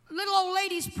 little old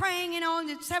ladies praying, you know,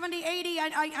 70, 80.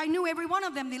 I knew every one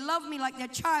of them. They loved me like their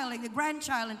child, like their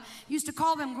grandchild, and used to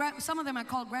call them, some of them I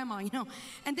called grandma, you know.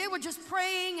 And they were just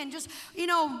praying and just, you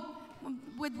know,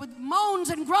 with moans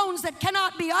and groans that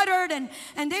cannot be uttered,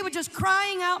 and they were just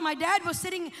crying out. My dad was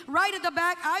sitting right at the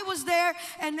back. I was there,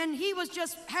 and then he was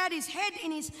just had his head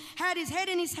in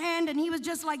his hand, and he was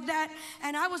just like that.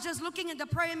 And I was just looking at the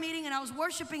prayer meeting, and I was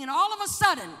worshiping, and all of a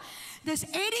sudden, this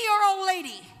 80-year-old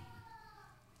lady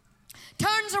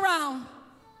turns around,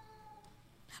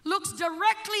 looks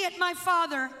directly at my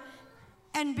father,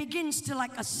 and begins to,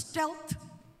 like a stealth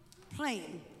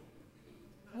plane,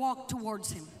 walk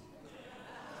towards him.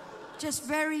 Just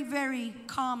very, very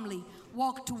calmly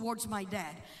walk towards my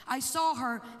dad. I saw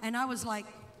her and I was like,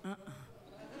 no.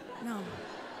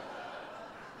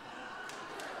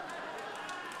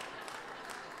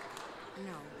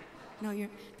 No,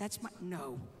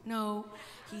 no.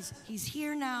 He's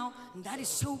here now, and that is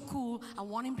so cool. I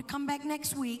want him to come back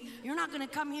next week. You're not going to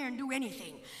come here and do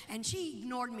anything. And she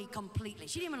ignored me completely.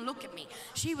 She didn't even look at me.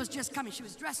 She was just coming. She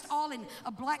was dressed all in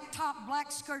a black top,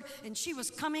 black skirt, and she was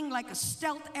coming like a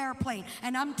stealth airplane.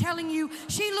 And I'm telling you,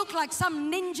 she looked like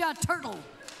some ninja turtle.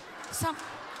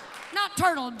 Not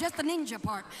turtle, just the ninja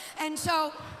part. And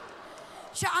so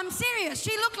I'm serious.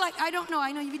 She looked like, I know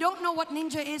if you don't know what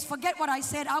ninja is, forget what I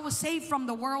said. I was saved from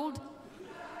the world.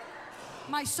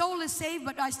 My soul is saved,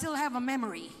 but I still have a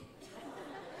memory.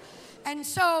 And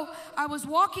so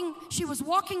she was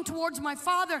walking towards my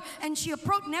father, and she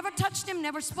approached, never touched him,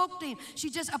 never spoke to him. She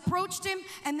just approached him,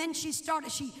 and then she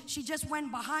just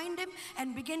went behind him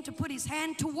and began to put his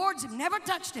hand towards him, never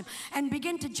touched him, and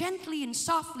began to gently and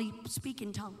softly speak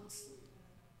in tongues.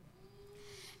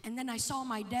 And then I saw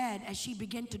my dad as she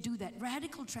began to do that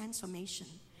radical transformation.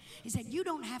 He said, you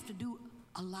don't have to do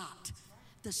a lot.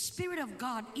 The Spirit of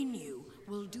God in you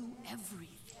will do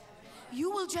everything.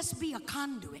 You will just be a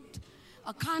conduit,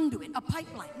 a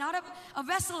pipeline. Not a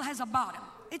vessel has a bottom.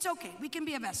 It's okay, we can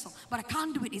be a vessel, but a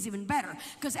conduit is even better,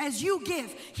 because as you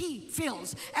give, he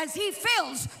fills. As he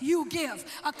fills, you give.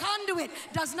 A conduit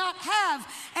does not have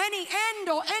any end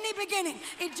or any beginning.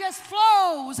 It just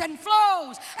flows and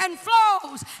flows and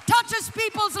flows, touches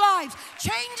people's lives,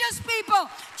 changes people,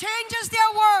 changes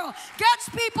their world, gets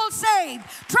people saved,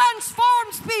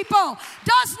 transforms people,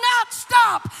 does not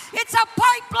stop. It's a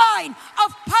pipeline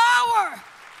of power.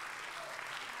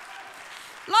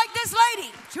 Like this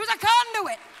lady, she was a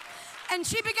conduit. And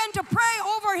she began to pray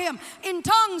over him in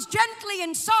tongues, gently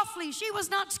and softly. She was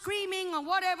not screaming or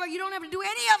whatever. You don't have to do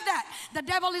any of that. The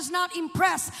devil is not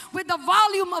impressed with the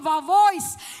volume of our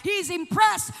voice. He's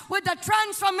impressed with the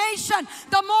transformation.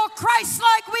 The more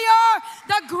Christ-like we are,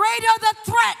 the greater the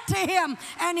threat to him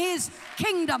and his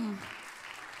kingdom.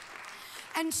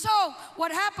 And so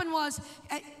what happened was,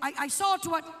 I saw to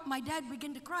what my dad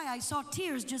began to cry. I saw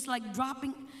tears just like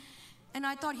dropping. And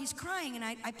I thought, he's crying. And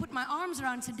I put my arms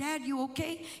around and said, Dad, you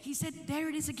okay? He said, there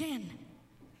it is again.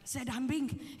 He said,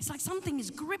 it's like something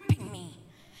is gripping me.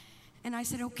 And I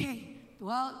said, okay.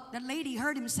 Well, that lady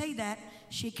heard him say that.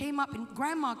 She came up, and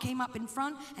Grandma came up in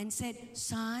front and said,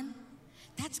 son,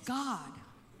 that's God.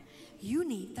 You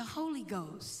need the Holy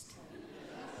Ghost.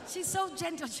 She's so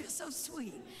gentle. She's so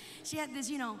sweet. She had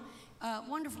this,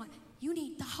 wonderful, you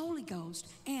need the Holy Ghost.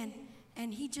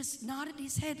 And he just nodded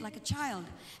his head like a child.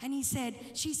 And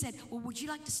she said, well, would you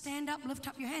like to stand up, lift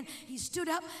up your hand? He stood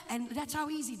up, and that's how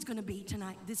easy it's going to be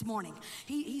this morning.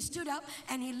 He stood up,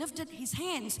 and he lifted his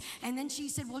hands. And then she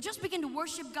said, well, just begin to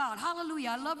worship God.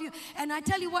 Hallelujah, I love you. And I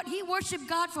tell you what, he worshiped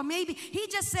God for he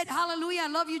just said, hallelujah, I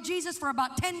love you, Jesus, for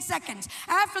about 10 seconds.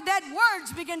 After that,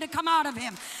 words began to come out of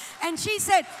him. And she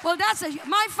said, well,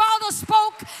 my father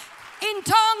spoke in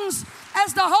tongues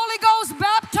as the Holy Ghost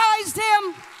baptized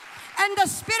him. And the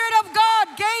Spirit of God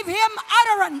gave him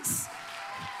utterance.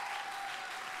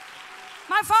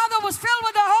 My father was filled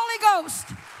with the Holy Ghost.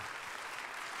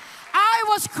 I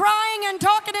was crying and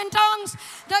talking in tongues.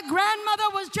 The grandmother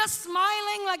was just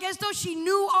smiling like as though she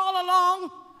knew all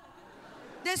along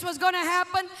this was going to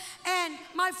happen. And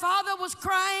my father was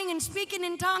crying and speaking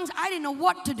in tongues. I didn't know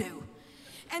what to do.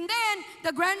 And then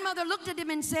the grandmother looked at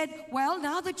him and said, well,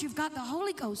 now that you've got the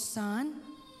Holy Ghost, son,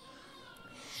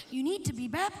 you need to be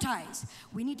baptized.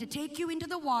 We need to take you into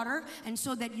the water, and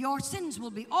so that your sins will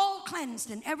be all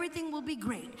cleansed and everything will be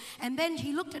great. And then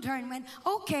he looked at her and went,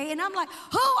 okay. And I'm like,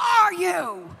 who are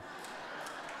you?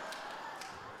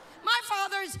 My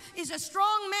father is a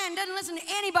strong man, doesn't listen to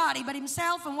anybody but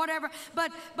himself and whatever.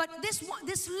 But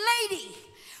this lady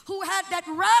who had that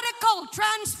radical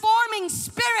transforming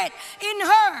spirit in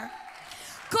her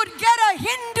could get a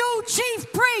Hindu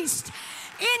chief priest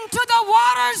into the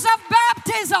waters of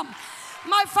baptism.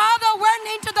 My father went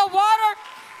into the water.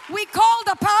 We called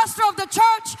the pastor of the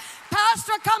church.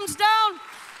 Pastor comes down.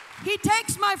 He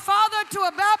takes my father to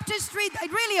a baptistry,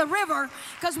 really a river,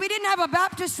 because we didn't have a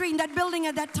baptistry in that building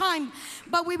at that time.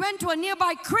 But we went to a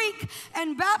nearby creek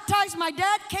and baptized. My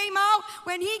dad came out.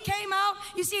 When he came out,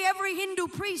 you see, every Hindu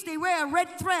priest, they wear a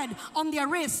red thread on their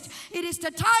wrist. It is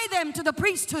to tie them to the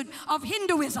priesthood of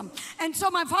Hinduism. And so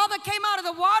my father came out of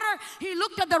the water. He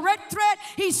looked at the red thread.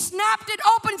 He snapped it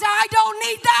open and said, I don't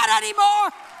need that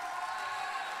anymore.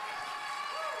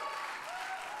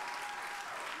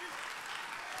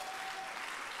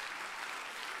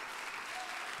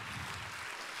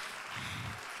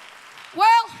 Well,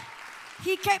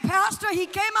 he came out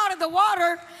of the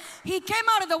water.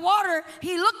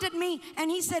 He looked at me and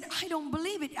he said, I don't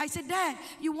believe it. I said, Dad,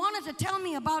 you wanted to tell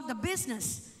me about the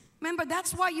business. Remember,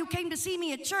 that's why you came to see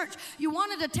me at church. You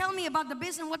wanted to tell me about the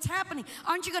business, what's happening.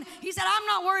 Aren't you going to? He said, I'm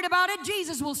not worried about it.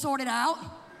 Jesus will sort it out.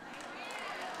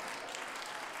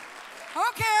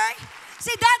 Okay.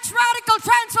 See, that's radical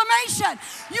transformation.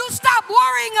 You stop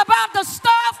worrying about the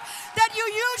stuff that you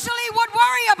usually would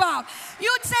worry about.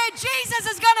 You'd say, Jesus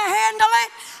is going to handle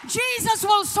it. Jesus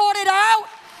will sort it out.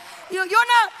 You're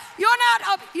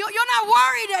not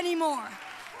worried anymore.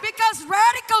 Because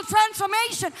radical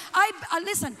transformation,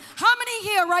 listen, how many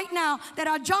here right now that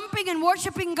are jumping and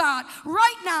worshiping God,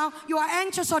 right now you are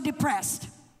anxious or depressed?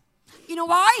 You know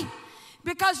why?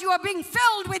 Because you are being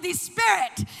filled with His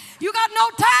Spirit. You got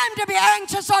no time to be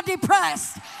anxious or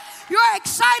depressed. You're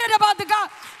excited about the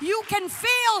God. You can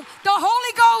feel the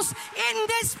Holy Ghost in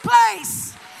this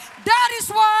place. That is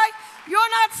why you're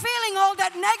not feeling all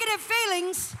that negative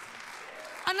feelings.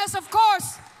 Unless, of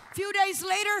course, a few days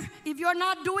later, if you're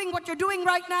not doing what you're doing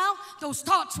right now, those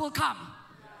thoughts will come.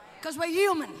 Because we're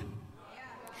human.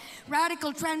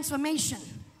 Radical transformation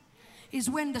is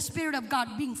when the Spirit of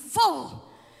God being full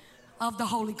of the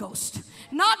Holy Ghost.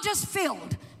 Not just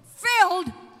filled. Filled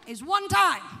is one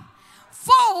time.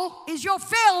 Full is you're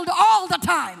filled all the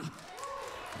time.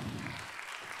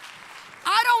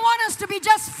 I don't want us to be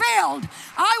just filled.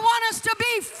 I want us to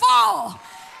be full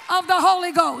of the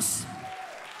Holy Ghost.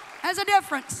 There's a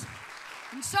difference.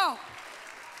 And so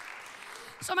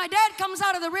my dad comes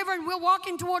out of the river and we're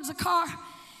walking towards the car.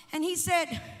 And he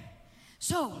said,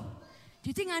 so, do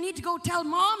you think I need to go tell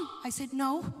Mom? I said,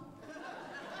 no.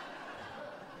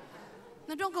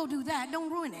 Now, don't go do that.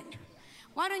 Don't ruin it.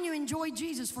 Why don't you enjoy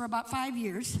Jesus for about 5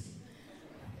 years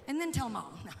and then tell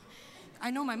Mom? No,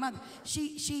 I know my mother. So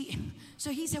he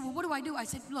said, well, what do I do? I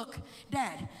said, look,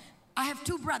 Dad, I have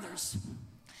 2 brothers.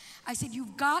 I said,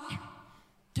 you've got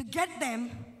to get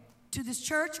them to this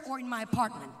church or in my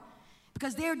apartment.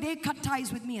 Because they cut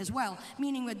ties with me as well.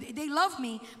 Meaning they love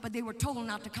me, but they were told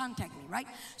not to contact me, right?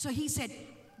 So he said,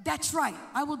 that's right.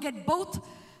 I will get both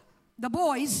the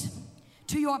boys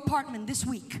to your apartment this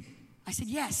week. I said,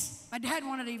 yes. My dad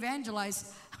wanted to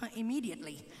evangelize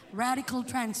immediately. Radical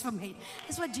transformation.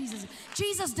 That's what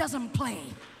Jesus doesn't play.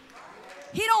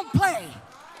 He don't play.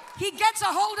 He gets a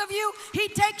hold of you. He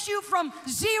takes you from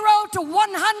 0 to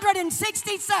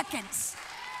 160 seconds.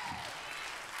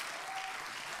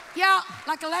 Yeah,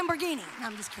 like a Lamborghini. No,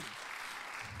 I'm just kidding.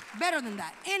 Better than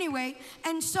that. Anyway,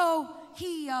 and so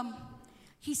he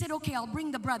said, okay, I'll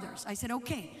bring the brothers. I said,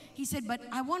 okay. He said, but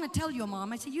I want to tell your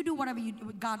Mom. I said, you do whatever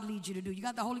God leads you to do. You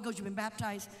got the Holy Ghost. You've been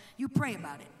baptized. You pray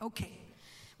about it. Okay.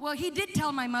 Well, he did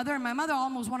tell my mother, and my mother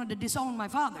almost wanted to disown my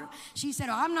father. She said,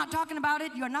 oh, I'm not talking about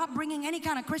it. You're not bringing any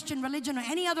kind of Christian religion or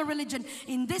any other religion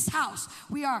in this house.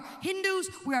 We are Hindus.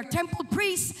 We are temple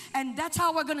priests, and that's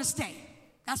how we're going to stay.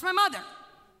 That's my mother.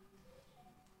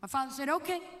 My father said,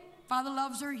 okay. Father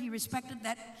loves her. He respected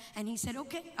that. And he said,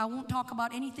 okay, I won't talk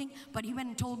about anything. But he went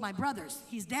and told my brothers,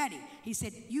 his daddy. He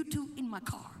said, you two in my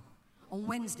car on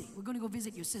Wednesday. We're going to go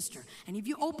visit your sister. And if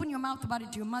you open your mouth about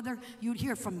it to your mother, you'd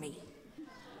hear from me.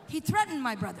 He threatened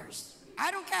my brothers.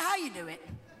 I don't care how you do it.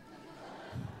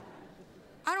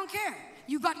 I don't care.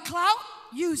 You got clout,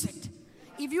 use it.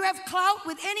 If you have clout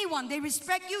with anyone, they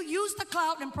respect you, use the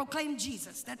clout and proclaim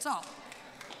Jesus. That's all.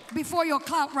 Before your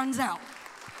clout runs out.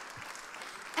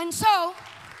 And so,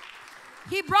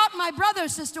 he brought my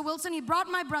brothers, Sister Wilson, he brought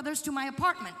my brothers to my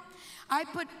apartment. I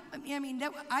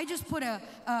just put a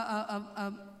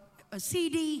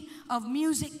CD of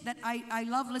music that I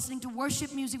love listening to,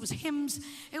 worship music. It was hymns.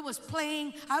 It was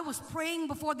playing. I was praying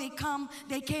before they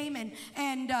came,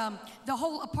 and the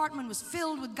whole apartment was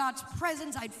filled with God's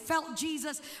presence. I felt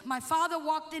Jesus. My father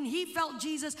walked in. He felt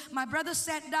Jesus. My brother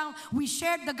sat down. We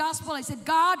shared the gospel. I said,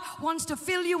 God wants to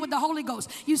fill you with the Holy Ghost.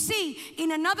 You see,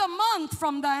 in another month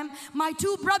from them, my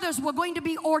two brothers were going to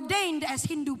be ordained as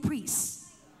Hindu priests.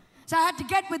 So I had to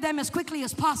get with them as quickly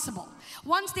as possible.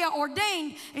 Once they are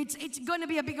ordained, it's going to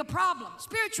be a bigger problem,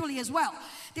 spiritually as well.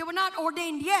 They were not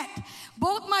ordained yet.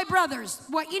 Both my brothers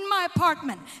were in my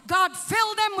apartment. God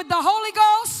filled them with the Holy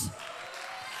Ghost.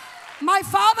 My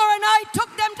father and I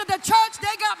took them to the church.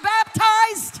 They got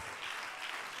baptized.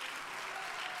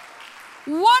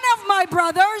 One of my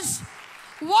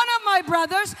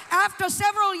brothers, after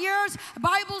several years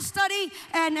Bible study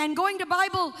and going to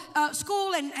Bible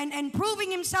school and proving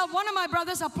himself, one of my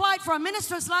brothers applied for a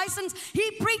minister's license.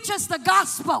 He preaches the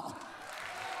gospel.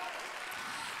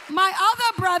 My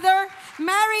other brother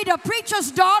married a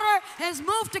preacher's daughter, has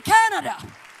moved to Canada.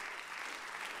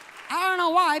 I don't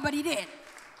know why, but he did.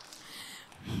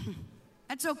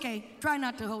 That's okay. Try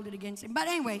not to hold it against him. But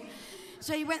anyway,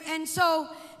 so he went, and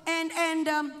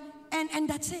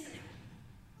that's it.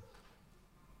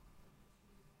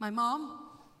 My mom,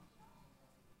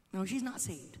 no, she's not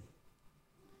saved.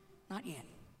 Not yet.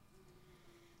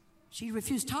 She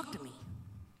refused to talk to me.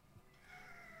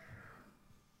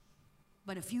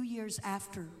 But a few years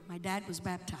after my dad was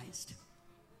baptized,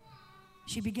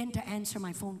 she began to answer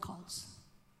my phone calls.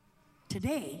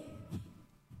 Today,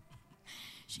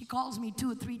 she calls me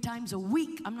 2 or 3 times a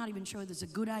week. I'm not even sure that's a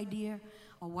good idea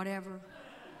or whatever.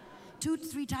 2 to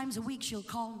 3 times a week she'll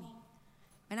call me.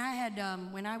 And I had,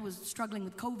 when I was struggling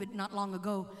with COVID not long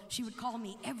ago, she would call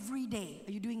me every day.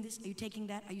 Are you doing this? Are you taking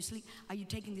that? Are you sleep? Are you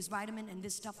taking this vitamin and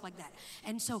this stuff like that?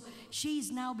 And so she's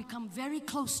now become very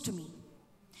close to me.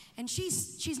 And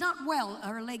she's not well,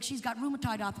 her leg, she's got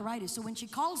rheumatoid arthritis. So when she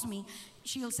calls me,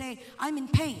 she'll say, I'm in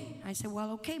pain. I said,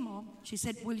 well, okay, Mom. She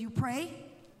said, will you pray?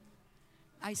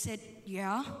 I said,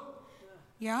 yeah.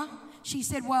 Yeah. She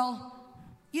said, well,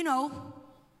 you know,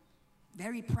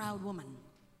 very proud woman.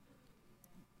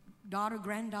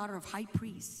 Granddaughter of high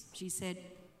priests. She said,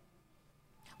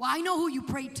 well, I know who you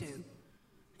pray to.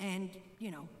 And,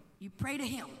 you know, you pray to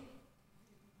him.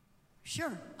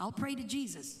 Sure, I'll pray to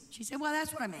Jesus. She said, well,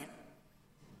 that's what I meant.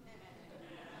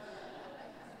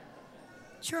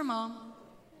 Sure, Mom.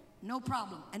 No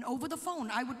problem. And over the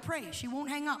phone, I would pray. She won't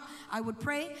hang up. I would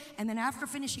pray, and then after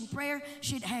finishing prayer,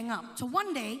 she'd hang up. So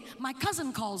one day, my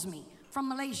cousin calls me from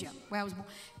Malaysia, where I was born.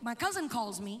 My cousin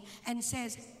calls me and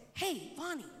says, hey,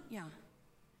 Vani, yeah,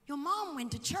 your mom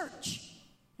went to church.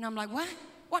 And I'm like, what?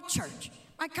 What church?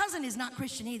 My cousin is not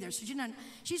Christian either. So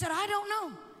she said, I don't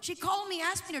know. She called me,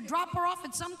 asked me to drop her off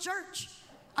at some church.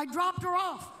 I dropped her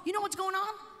off. You know what's going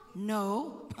on?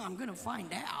 No, I'm going to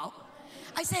find out.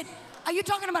 I said, are you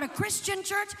talking about a Christian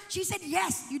church? She said,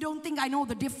 yes. You don't think I know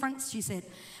the difference? She said,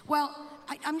 well,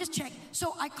 I'm just checking.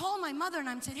 So I called my mother and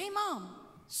I said, hey, Mom,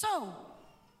 so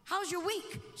how's your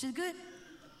week? She said, good.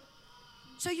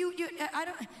 So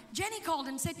Jenny called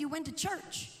and said you went to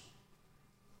church.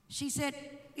 She said,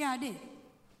 yeah, I did.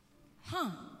 Huh.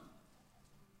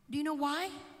 Do you know why?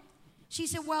 She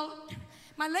said, well,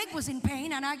 my leg was in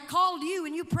pain and I called you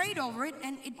and you prayed over it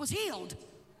and it was healed.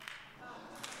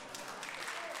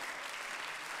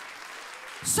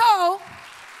 So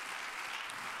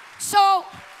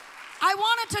I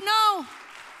wanted to know,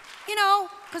 you know,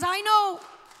 because I know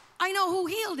who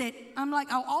healed it. I'm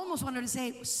like, I almost wanted to say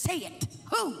it.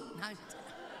 Who?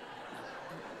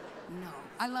 No,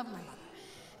 I love my mother.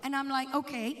 And I'm like,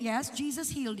 okay, yes, Jesus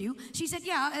healed you. She said,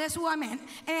 yeah, that's who I meant.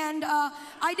 And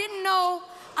I didn't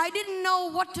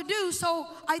know what to do, so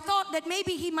I thought that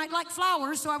maybe he might like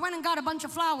flowers. So I went and got a bunch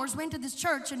of flowers, went to this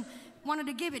church and wanted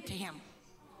to give it to him.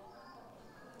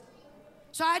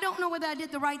 So I don't know whether I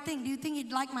did the right thing. Do you think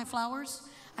he'd like my flowers?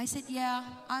 I said, yeah,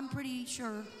 I'm pretty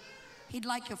sure he'd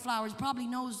like your flowers. Probably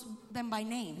knows them by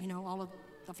name, you know, all of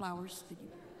the flowers.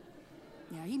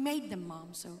 Yeah, he made them, Mom,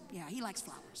 so yeah, he likes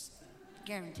flowers.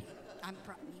 Guaranteed.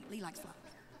 He likes flowers.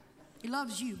 He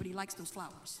loves you, but he likes those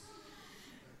flowers.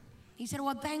 He said,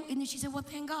 well, and she said, well,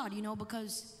 thank God, you know,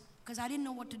 because because I didn't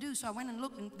know what to do. So I went and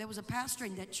looked, and there was a pastor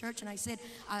in that church, and I said,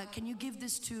 can you give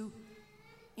this to,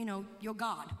 your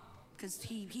God? Because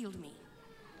he healed me.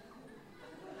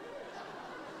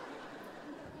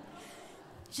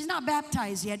 She's not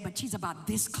baptized yet, but she's about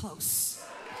this close.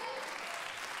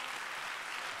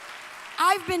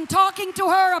 I've been talking to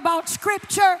her about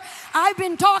scripture. I've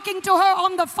been talking to her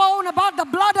on the phone about the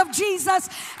blood of Jesus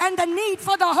and the need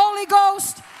for the Holy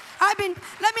Ghost.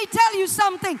 Let me tell you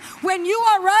something. When you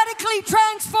are radically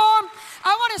transformed,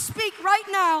 I want to speak right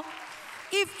now.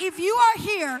 If you are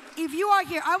here,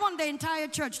 I want the entire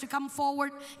church to come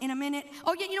forward in a minute.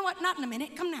 Oh, yeah, you know what? Not in a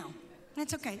minute. Come now.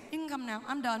 It's okay. You can come now.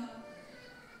 I'm done.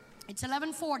 It's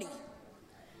 11:40.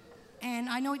 And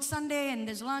I know it's Sunday and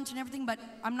there's lunch and everything, but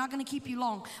I'm not going to keep you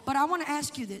long. But I want to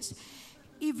ask you this.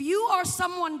 If you are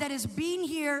someone that has been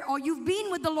here, or you've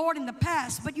been with the Lord in the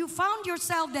past, but you found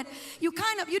yourself that you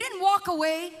didn't walk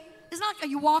away. It's not that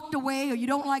you walked away or you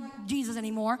don't like Jesus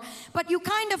anymore, but you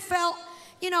kind of felt,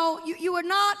 you were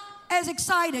not as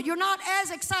excited. You're not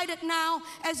as excited now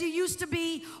as you used to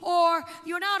be, or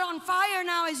you're not on fire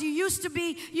now as you used to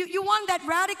be. You want that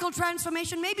radical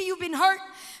transformation. Maybe you've been hurt.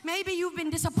 Maybe you've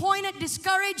been disappointed,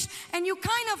 discouraged, and you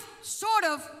kind of, sort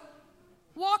of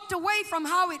walked away from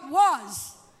how it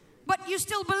was, but you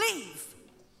still believe.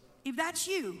 If that's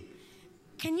you,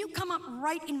 can you come up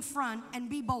right in front and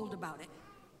be bold about it?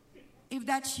 If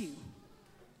that's you.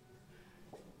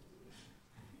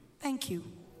 Thank you.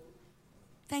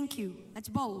 Thank you. That's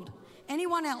bold.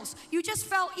 Anyone else? You just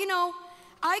felt,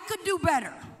 I could do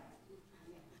better.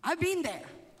 I've been there.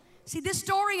 See, this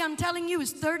story I'm telling you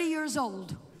is 30 years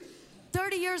old.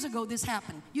 30 years ago this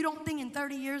happened. You don't think in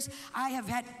 30 years I have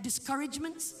had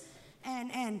discouragements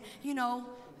and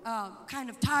kind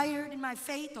of tired in my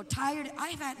faith or tired.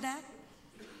 I've had that.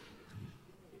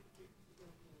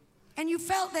 And you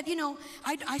felt that,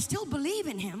 I still believe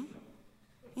in him.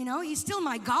 He's still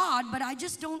my God, but I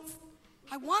just don't.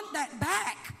 I want that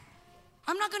back.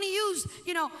 I'm not going to use,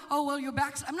 you're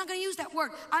back. I'm not going to use that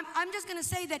word. I'm just going to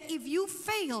say that if you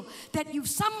feel that you've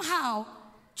somehow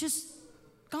just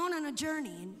gone on a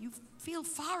journey and you feel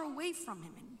far away from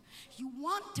him and you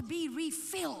want to be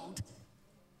refilled.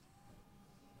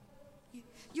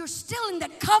 You're still in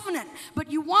that covenant, but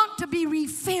you want to be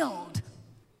refilled.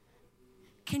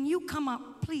 Can you come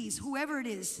up, please, whoever it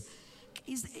is,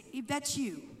 if that's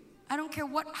you. I don't care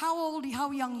how old,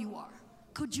 how young you are.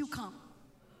 Could you come?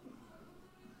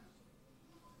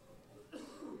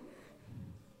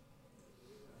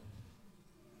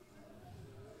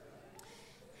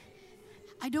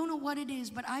 I don't know what it is,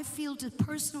 but I feel to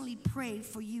personally pray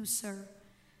for you, sir,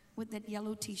 with that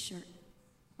yellow t-shirt.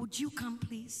 Would you come,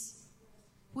 please?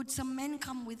 Would some men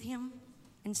come with him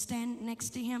and stand next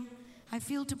to him? I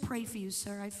feel to pray for you,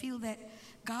 sir. I feel that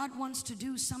God wants to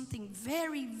do something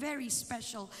very, very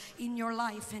special in your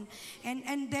life.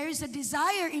 And there's a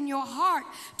desire in your heart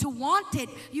to want it.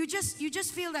 You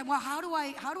just feel that, well, how do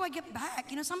I get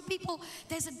back? Some people,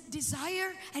 there's a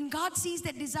desire and God sees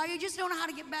that desire. You just don't know how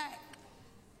to get back.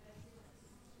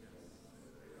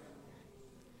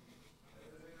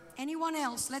 Anyone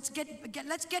else? Let's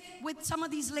get with some of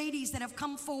these ladies that have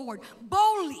come forward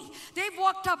boldly. They've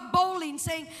walked up boldly and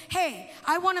saying, "Hey,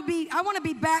 I want to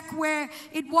be back where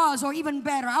it was, or even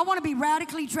better. I want to be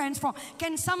radically transformed."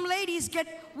 Can some ladies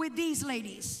get with these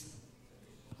ladies,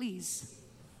 please?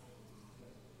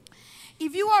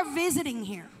 If you are visiting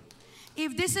here,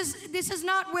 if this is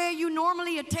not where you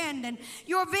normally attend, and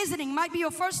you're visiting, might be your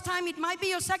first time, it might be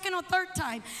your second or third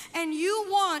time, and you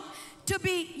want to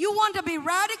be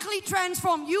radically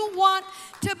transformed. You want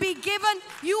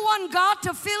God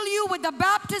to fill you with the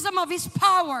baptism of his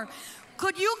power.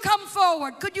 Could you come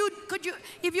forward? Could you,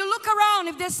 if you look around,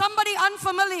 if there's somebody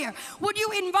unfamiliar, would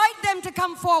you invite them to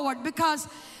come forward?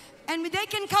 And they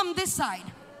can come this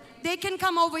side. They can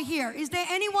come over here. Is there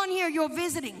anyone here you're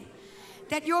visiting?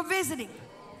 That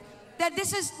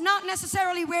this is not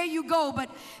necessarily where you go, but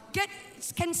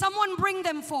can someone bring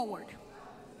them forward?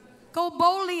 Go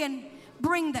boldly and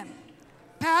bring them.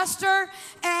 Pastor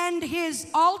and his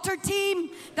altar team,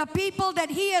 the people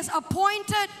that he has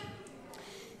appointed,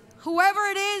 whoever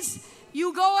it is,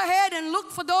 you go ahead and look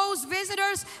for those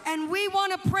visitors, and we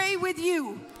want to pray with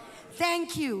you.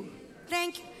 Thank you.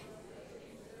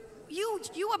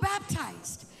 You were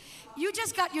baptized. You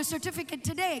just got your certificate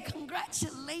today.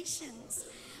 Congratulations.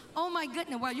 Oh my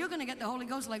goodness. Well, you're going to get the Holy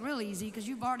Ghost like real easy because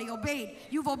you've already obeyed.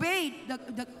 You've obeyed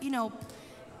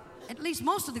at least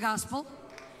most of the gospel.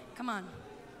 Come on.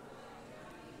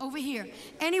 Over here.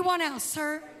 Anyone else,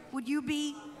 sir? Would you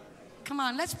be? Come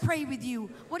on, let's pray with you.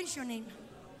 What is your name?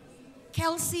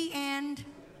 Kelsey and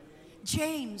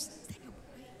James.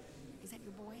 Is that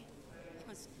your boy?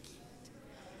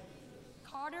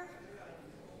 Carter?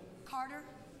 Carter?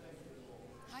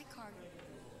 Hi,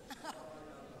 Carter.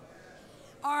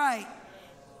 All right.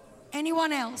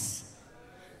 Anyone else?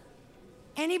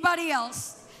 Anybody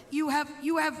else? You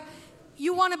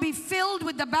want to be filled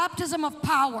with the baptism of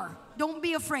power. Don't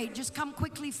be afraid. Just come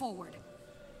quickly forward.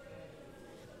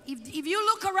 If you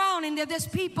look around and there's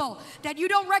people that you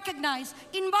don't recognize,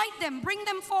 invite them, bring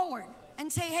them forward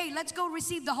and say, hey, let's go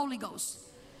receive the Holy Ghost.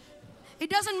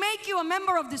 It doesn't make you a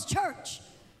member of this church,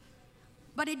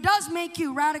 but it does make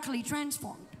you radically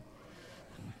transformed.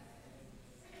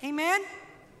 Amen?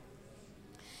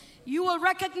 You will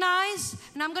recognize,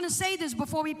 and I'm going to say this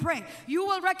before we pray, you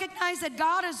will recognize that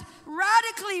God has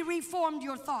radically reformed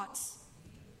your thoughts,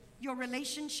 your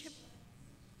relationship,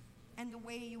 and the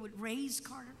way you would raise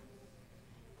Carter.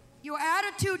 Your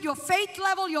attitude, your faith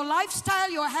level, your lifestyle,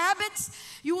 your habits,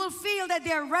 you will feel that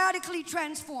they're radically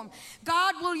transformed.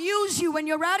 God will use you when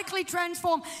you're radically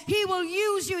transformed. He will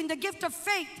use you in the gift of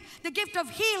faith, the gift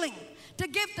of healing, the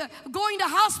gift of going to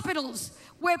hospitals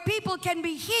where people can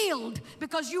be healed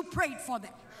because you prayed for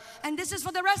them. And this is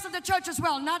for the rest of the church as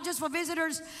well, not just for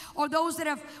visitors or those that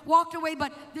have walked away,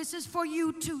 but this is for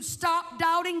you too. Stop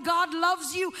doubting God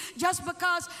loves you just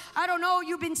because, I don't know,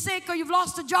 you've been sick or you've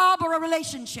lost a job or a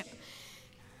relationship.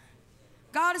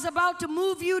 God is about to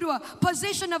move you to a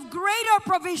position of greater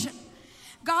provision.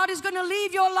 God is going to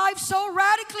leave your life so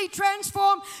radically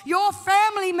transformed, your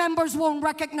family members won't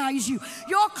recognize you.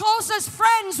 Your closest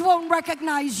friends won't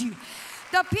recognize you.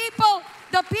 The people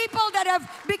that have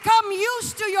become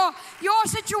used to your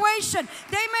situation,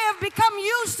 they may have become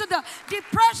used to the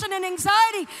depression and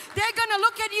anxiety. They're going to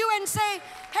look at you and say,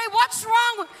 hey, what's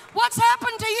wrong? What's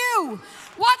happened to you?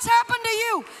 What's happened to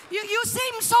you? You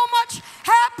seem so much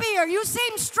happier. You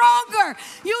seem stronger.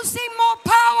 You seem more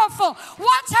powerful.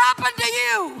 What's happened to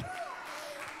you?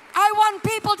 I want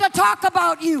people to talk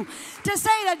about you, to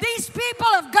say that these people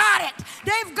have got it.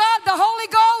 They've got the Holy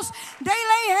Ghost. They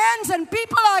lay hands and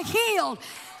people are healed.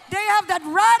 They have that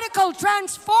radical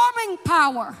transforming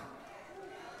power.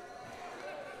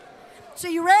 So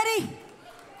you ready?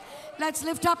 Let's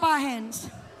lift up our hands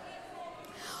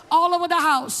all over the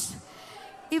house.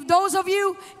 If those of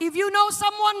you, if you know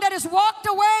someone that has walked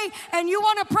away and you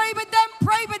want to pray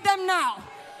with them now.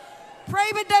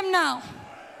 Pray with them now.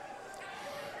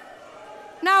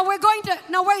 Now we're going to,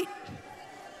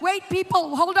 wait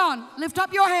people, hold on. Lift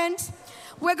up your hands.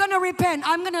 We're going to repent.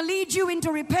 I'm going to lead you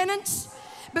into repentance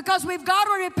because we've got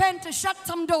to repent to shut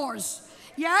some doors.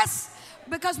 Yes?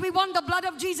 Because we want the blood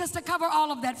of Jesus to cover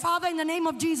all of that. Father, in the name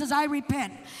of Jesus, I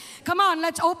repent. Come on,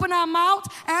 let's open our mouth.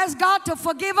 Ask God to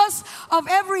forgive us of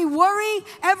every worry,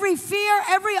 every fear,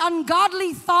 every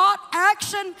ungodly thought,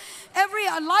 action, every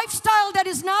lifestyle that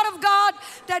is not of God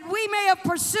that we may have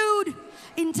pursued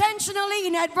intentionally,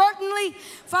 inadvertently.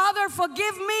 Father,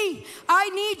 forgive me. I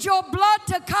need your blood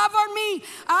to cover me.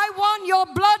 I want your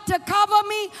blood to cover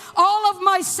me. All of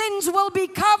my sins will be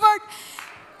covered.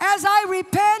 As I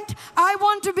repent, I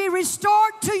want to be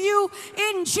restored to you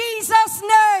in Jesus'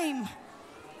 name.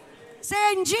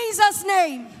 Say in Jesus'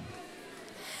 name.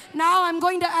 Now I'm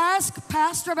going to ask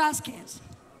Pastor Vasquez,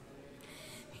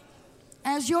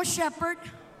 as your shepherd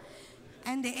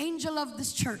and the angel of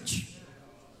this church,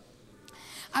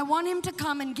 I want him to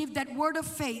come and give that word of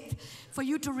faith for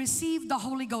you to receive the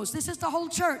Holy Ghost. This is the whole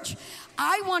church.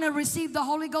 I want to receive the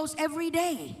Holy Ghost every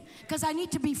day because I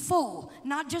need to be full,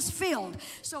 not just filled.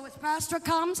 So as Pastor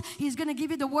comes, he's going to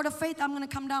give you the word of faith. I'm going to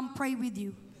come down and pray with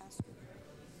you.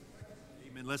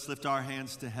 Amen. Let's lift our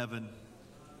hands to heaven.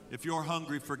 If you're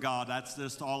hungry for God, that's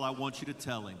just all I want you to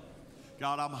tell him.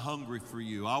 God, I'm hungry for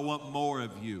you. I want more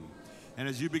of you. And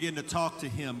as you begin to talk to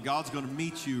him, God's going to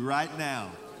meet you right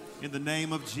now. In the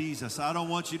name of Jesus. I don't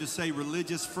want you to say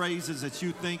religious phrases that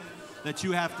you think that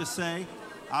you have to say.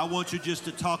 I want you just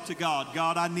to talk to God.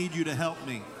 God, I need you to help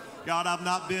me. God, I've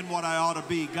not been what I ought to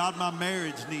be. God, my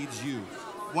marriage needs you.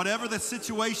 Whatever the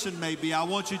situation may be, I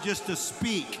want you just to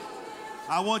speak.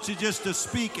 I want you just to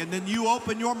speak, and then you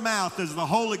open your mouth as the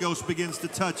Holy Ghost begins to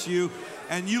touch you,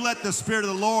 and you let the Spirit of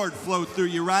the Lord flow through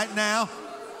you right now.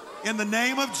 In the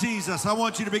name of Jesus, I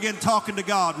want you to begin talking to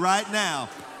God right now.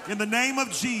 In the name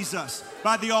of Jesus,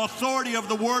 by the authority of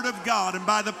the Word of God and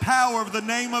by the power of the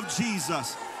name of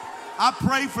Jesus, I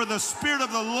pray for the Spirit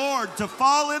of the Lord to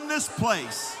fall in this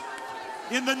place.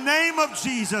 In the name of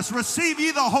Jesus, receive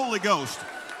ye the Holy Ghost.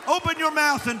 Open your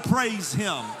mouth and praise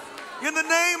Him. In the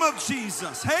name of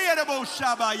Jesus. That's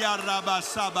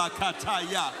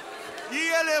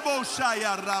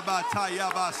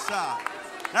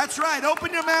right.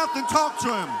 Open your mouth and talk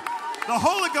to Him. The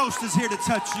Holy Ghost is here to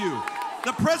touch you.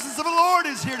 The presence of the Lord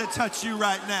is here to touch you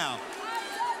right now.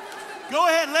 Go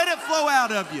ahead, let it flow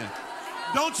out of you.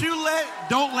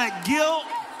 Don't let guilt,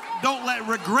 don't let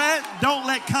regret, don't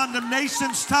let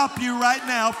condemnation stop you right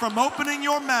now from opening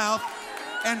your mouth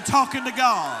and talking to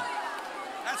God.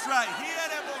 That's right.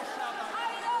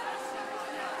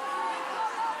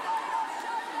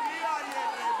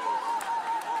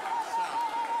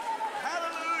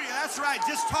 Hallelujah. That's right.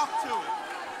 Just talk to it.